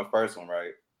draw in the first one,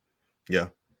 right? Yeah.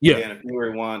 And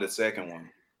Fury won the second one.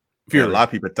 Fury. And a lot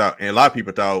of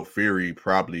people thought Fury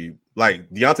probably, like,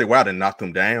 Deontay Wilder knocked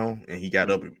him down and he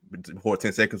got up before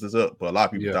 10 seconds was up, but a lot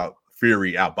of people thought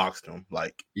Fury outboxed him.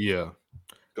 Like,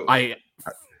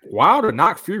 Wilder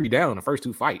knocked Fury down in the first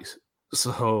 2 fights,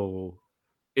 so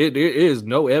there is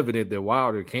no evidence that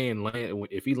Wilder can land.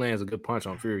 If he lands a good punch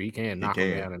on Fury, he can knock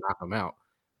him down and knock him out.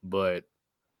 But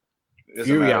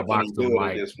Fury outboxed him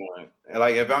at this point.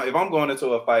 Like if I'm going into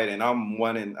a fight and I'm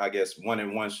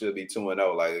 1-1 should be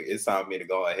 2-0. Like it's time for me to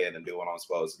go ahead and do what I'm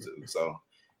supposed to do. So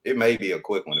it may be a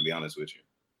quick one, to be honest with you.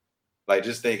 Like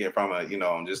just thinking from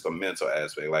just a mental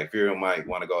aspect. Like Fury might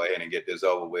want to go ahead and get this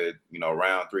over with.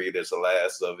 Round 3, that's the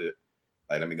last of it.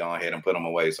 Like let me go ahead and put him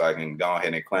away so I can go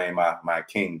ahead and claim my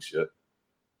kingship.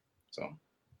 So,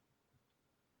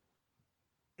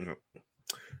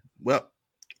 well,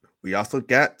 we also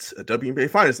got a WNBA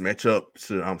Finals matchup.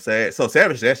 So I'm sad. So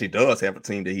Savage actually does have a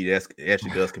team that he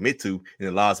actually does commit to in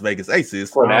the Las Vegas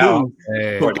Aces, For now.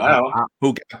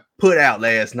 who got put out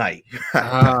last night.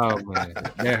 Oh man,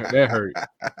 that hurt.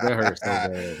 That hurt so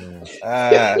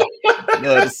bad,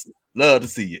 man. Love to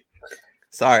see it.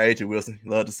 Sorry, Agent Wilson.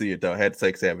 Love to see it though. Had to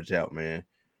take Savage out, man.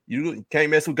 You can't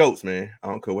mess with goats, man. I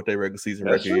don't care what their regular season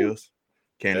record is.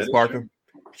 Candace Parker.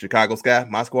 Chicago Sky,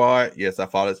 my squad. Yes, I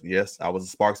followed. Yes, I was a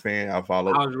Sparks fan. I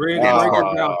followed. I was ready to break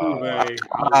it down too, man.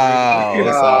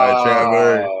 Sorry,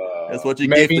 Trevor. That's what you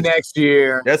get. Maybe next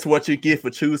year. That's what you get for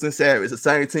choosing Savage. The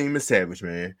same team as Savage,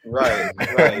 man. Right.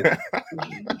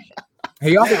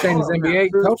 He also changed his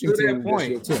NBA coaching team this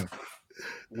year too.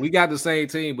 We got the same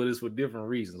team, but it's for different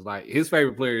reasons. Like his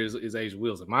favorite player is A'ja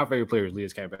Wilson. My favorite player is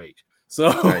Liz Campage. So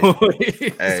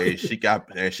hey, she got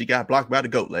blocked by the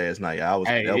GOAT last night.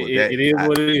 It is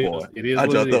what it is. It is. I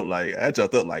jumped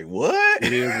up like what?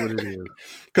 It is what it is.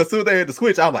 Because soon they had to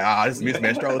switch, I was like, this is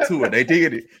mismatch throw too, and they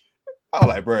did it. I was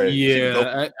like, bro.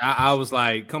 Yeah, I was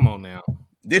like, come on now.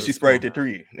 Then she sprayed the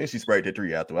three.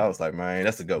 After. I was like, man,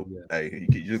 that's a GOAT. Yeah. Hey,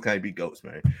 you just can't beat GOATs,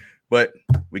 man. But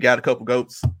we got a couple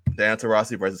GOATs. Diana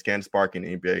Taurasi versus Candace Parker in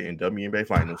the NBA and WNBA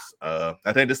Finals. I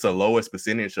think this is the lowest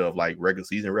percentage of like regular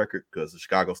season record because the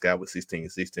Chicago Sky was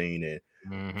 16-16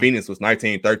 and Phoenix was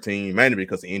 19-13, mainly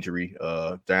because of injury.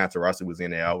 Diana Taurasi was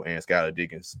in and out, and Skylar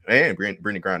Diggins and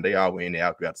Brittany Griner, they all were in and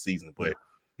out throughout the season. But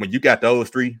when you got those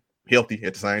three healthy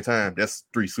at the same time, that's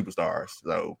three superstars.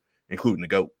 So including the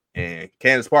GOAT. And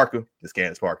Candace Parker is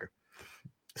Candace Parker.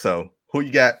 So who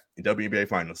you got in WNBA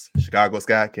Finals? Chicago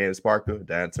Sky, Candace Parker,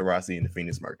 Diana Taurasi, and the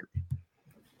Phoenix Mercury.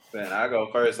 Man, I go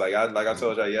first. Like I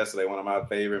told y'all yesterday, one of my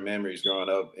favorite memories growing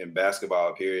up in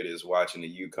basketball period is watching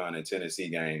the UConn and Tennessee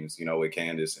games, with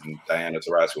Candace and Diana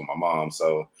Taurasi with my mom.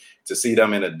 So to see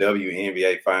them in the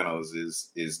WNBA Finals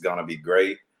is gonna be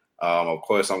great. Of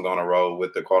course, I'm gonna roll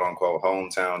with the quote unquote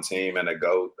hometown team and the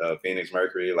GOAT, Phoenix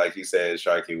Mercury. Like you said,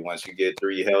 Sharky, once you get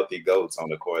three healthy GOATs on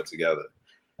the court together,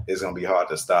 it's gonna be hard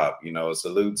to stop.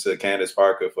 Salute to Candace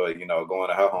Parker for going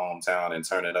to her hometown and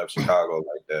turning up Chicago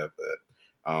like that. But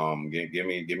give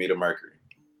me the Mercury.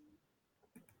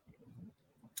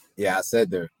 Yeah, I said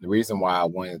the reason why I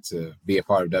wanted to be a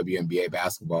part of WNBA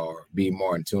basketball or be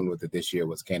more in tune with it this year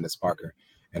was Candace Parker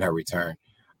and her return.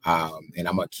 And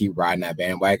I'm gonna keep riding that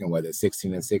bandwagon, whether it's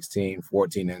 16-16,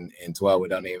 14-12, it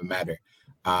doesn't even matter.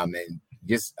 And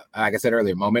just like I said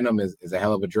earlier, momentum is a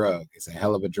hell of a drug. It's a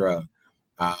hell of a drug.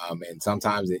 And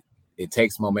sometimes it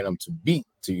takes momentum to beat,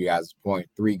 to you guys' point,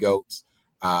 three GOATs,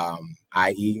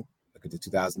 i.e., look at the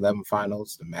 2011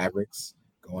 finals, the Mavericks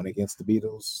going against the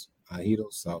Heatles.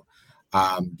 So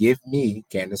give me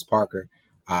Candace Parker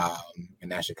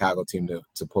and that Chicago team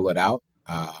to pull it out.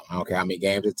 I don't care how many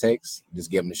games it takes, just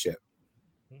give them the ship.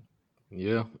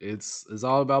 Yeah, it's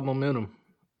all about momentum,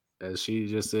 as she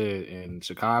just said, and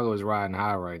Chicago is riding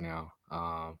high right now.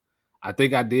 I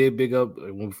think I did big up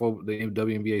before the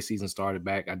WNBA season started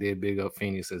back. I did big up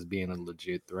Phoenix as being a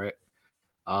legit threat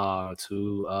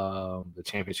to the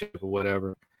championship or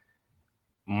whatever.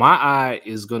 My eye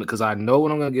is gonna, because I know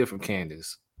what I'm gonna get from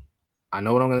Candace. I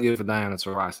know what I'm gonna get for Diana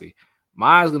Taurasi.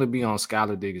 My eye is gonna be on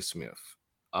Skylar Diggins-Smith.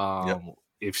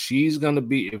 If she's gonna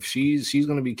be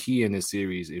key in this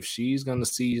series, if she's gonna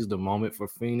seize the moment for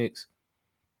Phoenix,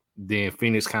 then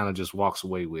Phoenix kind of just walks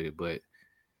away with it. But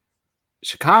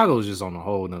Chicago's just on a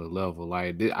whole nother level.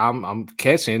 Like I'm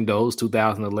catching those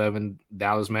 2011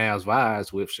 Dallas Mavs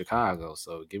vibes with Chicago.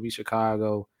 So give me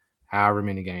Chicago, however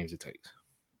many games it takes.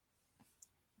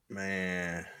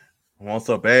 Man, I want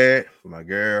so bad for my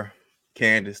girl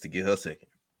Candace to get her second.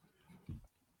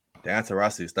 Diana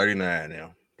Taurasi is 39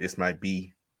 now. This might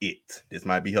be it. This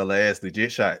might be her last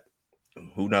legit shot.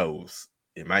 Who knows?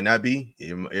 It might not be.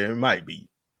 It might be.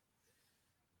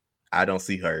 I don't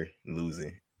see her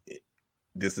losing.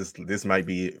 This might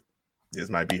be it. This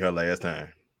might be her last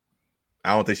time.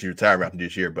 I don't think she retired after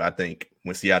this year, but I think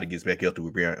when Seattle gets back healthy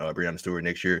with Breanna Stewart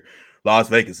next year, Las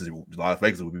Vegas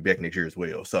will be back next year as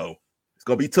well. So it's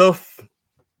gonna be tough.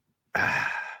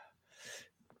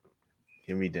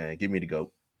 Give me the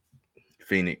GOAT.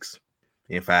 Phoenix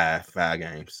in five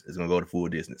games. It's gonna go the full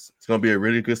distance. It's gonna be a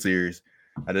really good series.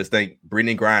 I just think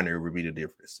Brittany Griner will be the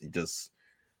difference.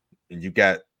 You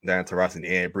got Diana Taurasi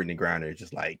and Brittany Griner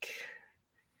just like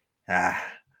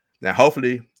Now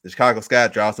hopefully the Chicago Sky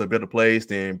draws a better place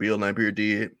than Bill Laimbeer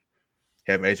did.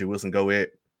 Have A'ja Wilson go at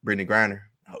Brittany Griner.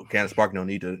 Candace Parker don't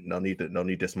need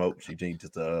to smoke. She needs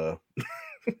to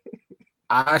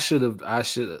I should have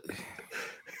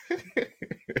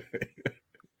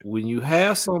when you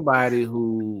have somebody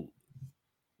who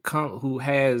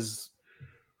has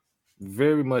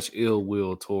very much ill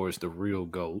will towards the real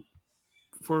GOAT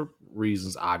for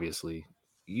reasons, obviously.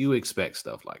 You expect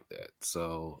stuff like that.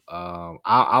 So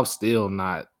I'm still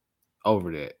not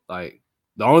over that. Like,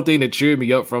 the only thing that cheered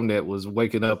me up from that was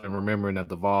waking up and remembering that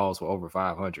the Vols were over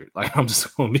 500. Like, I'm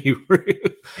just going to be real.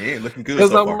 Yeah, looking good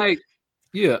Because so I'm far. like,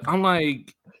 you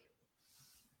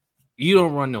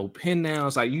don't run no pin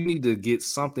downs. Like, you need to get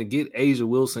Asia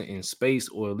Wilson in space,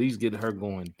 or at least get her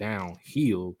going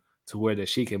downhill to where that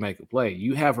she can make a play.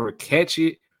 You have her catch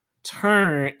it,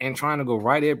 turn, and trying to go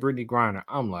right at Brittany Griner.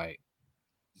 I'm like,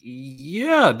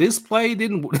 yeah, this play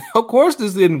didn't. Of course,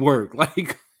 this didn't work.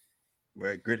 Like,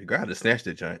 right, Brittany Griner snatched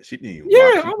the giant. She didn't.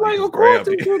 Yeah, I'm like, of course,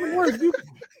 this didn't work.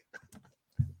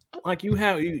 Like, you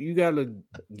gotta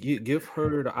give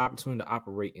her the opportunity to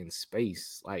operate in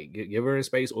space. Like, give her in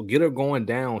space, or get her going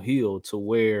downhill to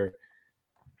where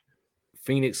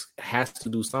Phoenix has to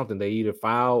do something. They either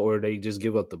foul or they just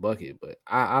give up the bucket. But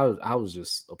I was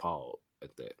just appalled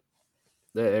at that.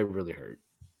 That really hurt.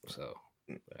 So,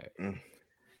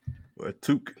 well,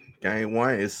 game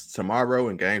 1 is tomorrow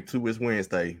and game 2 is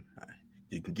Wednesday.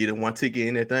 You can get in one ticket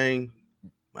in that thing.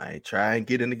 Man, try and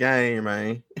get in the game,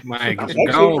 man. I'm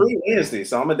actually free Wednesday,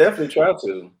 so I'm gonna definitely try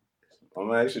to.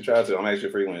 I'm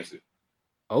actually free Wednesday.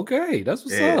 Okay, that's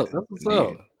what's up. That's what's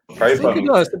up. Pray for me.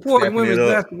 Supporting women's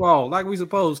basketball like we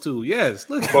supposed to. Yes.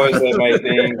 Of course, there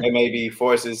may be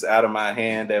forces out of my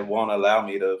hand that won't allow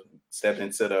me to step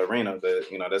into the arena, but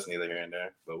that's neither here and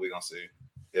there. But we're gonna see.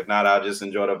 If not, I'll just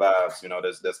enjoy the vibes.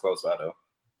 That's close by though.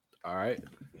 All right.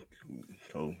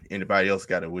 Cool. Anybody else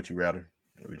got a would you rather?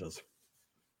 We just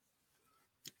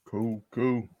cool.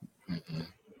 Mm-hmm.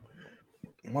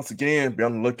 Once again, be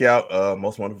on the lookout.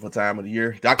 Most wonderful time of the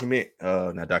year. Blog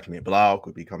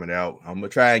will be coming out. I'm gonna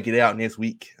try and get it out next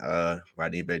week. Right,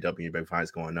 NBA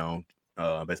finals going on.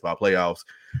 Baseball playoffs,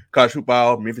 college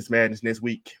football, Memphis Madness next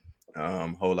week.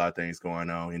 Whole lot of things going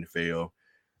on in the field.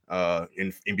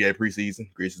 In NBA preseason,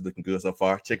 Grizzlies looking good so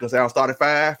far. Check us out. Start at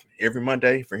 5 every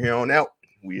Monday from here on out.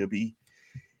 We'll be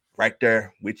right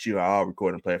there with you on all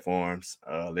recording platforms.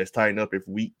 Let's tighten up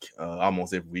every week,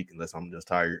 almost every week, unless I'm just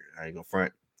tired. I ain't gonna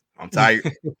front. I'm tired.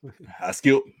 I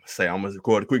skip. Say I'm gonna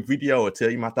record a quick video or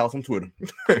tell you my thoughts on Twitter.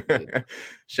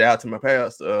 Shout out to my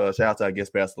past. Shout out to our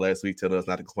guest pastor last week. Telling us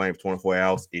not to complain for 24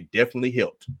 hours. It definitely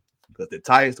helped because the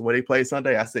Titans, the way they played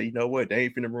Sunday, I said, you know what? They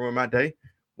ain't finna ruin my day.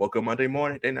 Woke up Monday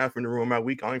morning, they not finna ruin my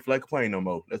week. I ain't feel like complaining no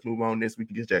more. Let's move on this week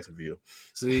against Jacksonville.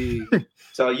 See,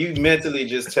 so you mentally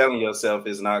just telling yourself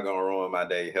it's not gonna ruin my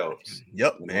day helps.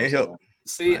 Yep, man, help.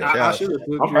 See, I should have.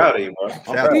 I'm proud of you,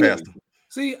 bro.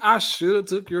 See, I should have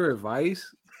took your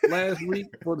advice last week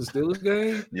for the Steelers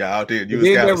game. Yeah, I did. You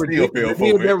was kind of still feel for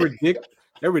it.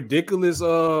 That ridiculous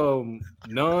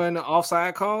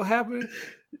non-offside call happened.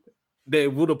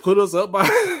 That would have put us up by.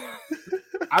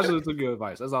 I should have took your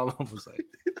advice. That's all I'm gonna say.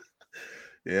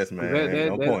 Yes,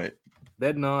 man. Point.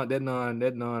 That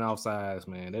non-offsides,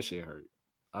 man. That shit hurt.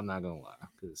 I'm not gonna lie,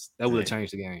 because that would have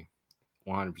changed the game,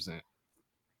 100%.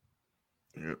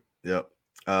 Yep.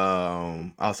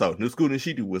 Also, New School and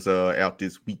Shidu was out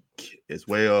this week as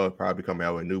well. Probably coming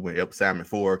out with a new one. Simon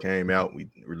 4 came out. We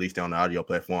released it on the audio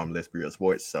platform, Let's Be Real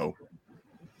Sports. So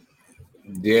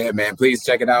yeah, man, please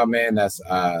check it out, man. That's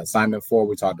Simon 4.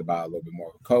 We talked about a little bit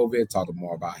more of COVID, talked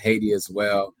more about Haiti as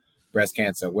well. Breast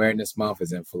Cancer Awareness Month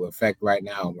is in full effect right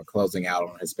now, and we're closing out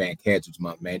on Hispanic Heritage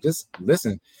Month, man. Just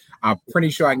listen. I'm pretty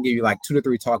sure I can give you like 2 to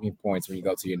 3 talking points when you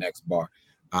go to your next bar.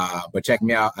 But check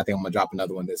me out. I think I'm gonna drop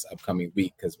another one this upcoming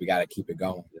week because we gotta keep it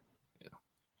going.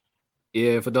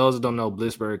 Yeah, for those who don't know,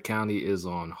 Blitzburg County is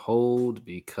on hold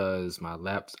because I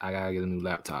gotta get a new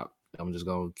laptop. I'm just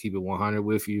gonna keep it 100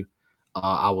 with you.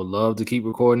 I would love to keep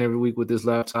recording every week with this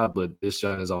laptop, but this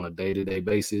shot is on a day-to-day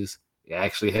basis. It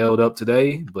actually held up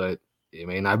today, but it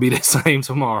may not be the same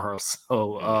tomorrow.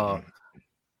 So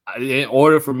in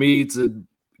order for me to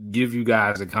give you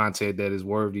guys the content that is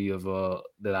worthy of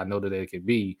that I know that it can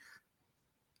be,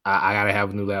 I gotta have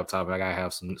a new laptop and I gotta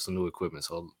have some new equipment.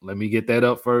 So let me get that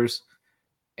up first.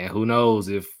 And who knows,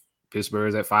 if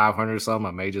Pittsburgh's at 500 or something,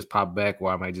 I may just pop back,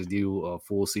 or I might just do a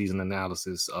full season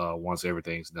analysis once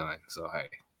everything's done. So hey,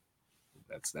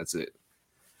 that's it.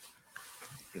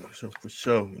 For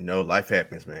sure. Life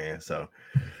happens, man. So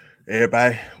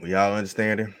everybody, we all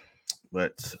understand it.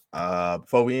 But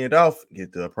before we end off,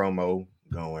 get the promo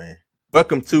going.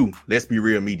 Welcome to Let's Be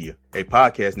Real Media, a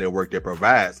podcast network that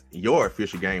provides your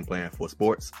official game plan for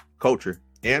sports, culture,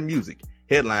 and music.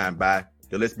 Headlined by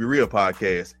the Let's Be Real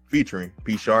podcast, featuring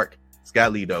P. Shark,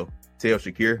 Scott Lido, Tel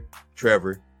Shakir,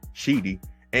 Trevor, Sheedy,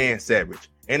 and Savage,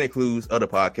 and includes other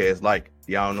podcasts like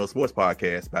the I Don't Know Sports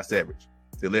podcast by Savage,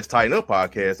 the Let's Tighten Up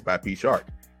podcast by P. Shark,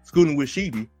 Scooting with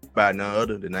Sheedy, by none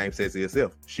other, the name says it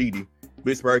itself, Sheedy,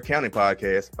 Vicksburg County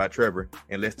Podcast by Trevor,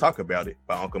 and Let's Talk About It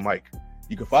by Uncle Mike.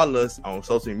 You can follow us on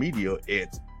social media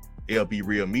at LB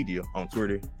Real Media on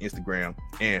Twitter, Instagram,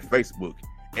 and Facebook.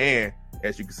 And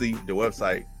as you can see, the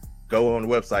website, go on the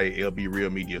website,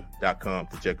 lbrealmedia.com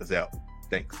to check us out.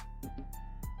 Thanks.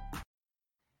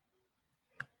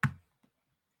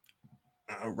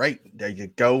 All right, there you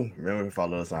go. Remember to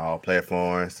follow us on all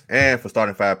platforms. And for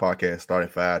Starting 5 Podcast, Starting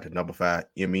 5 to number 5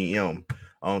 MEM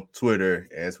on Twitter,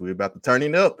 as we're about to turn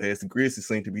it up, as the Grizzlies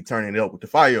seem to be turning it up with the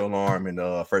fire alarm in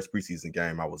the first preseason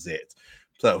game I was at.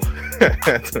 So,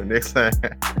 until next time,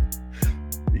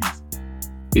 peace.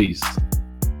 Peace.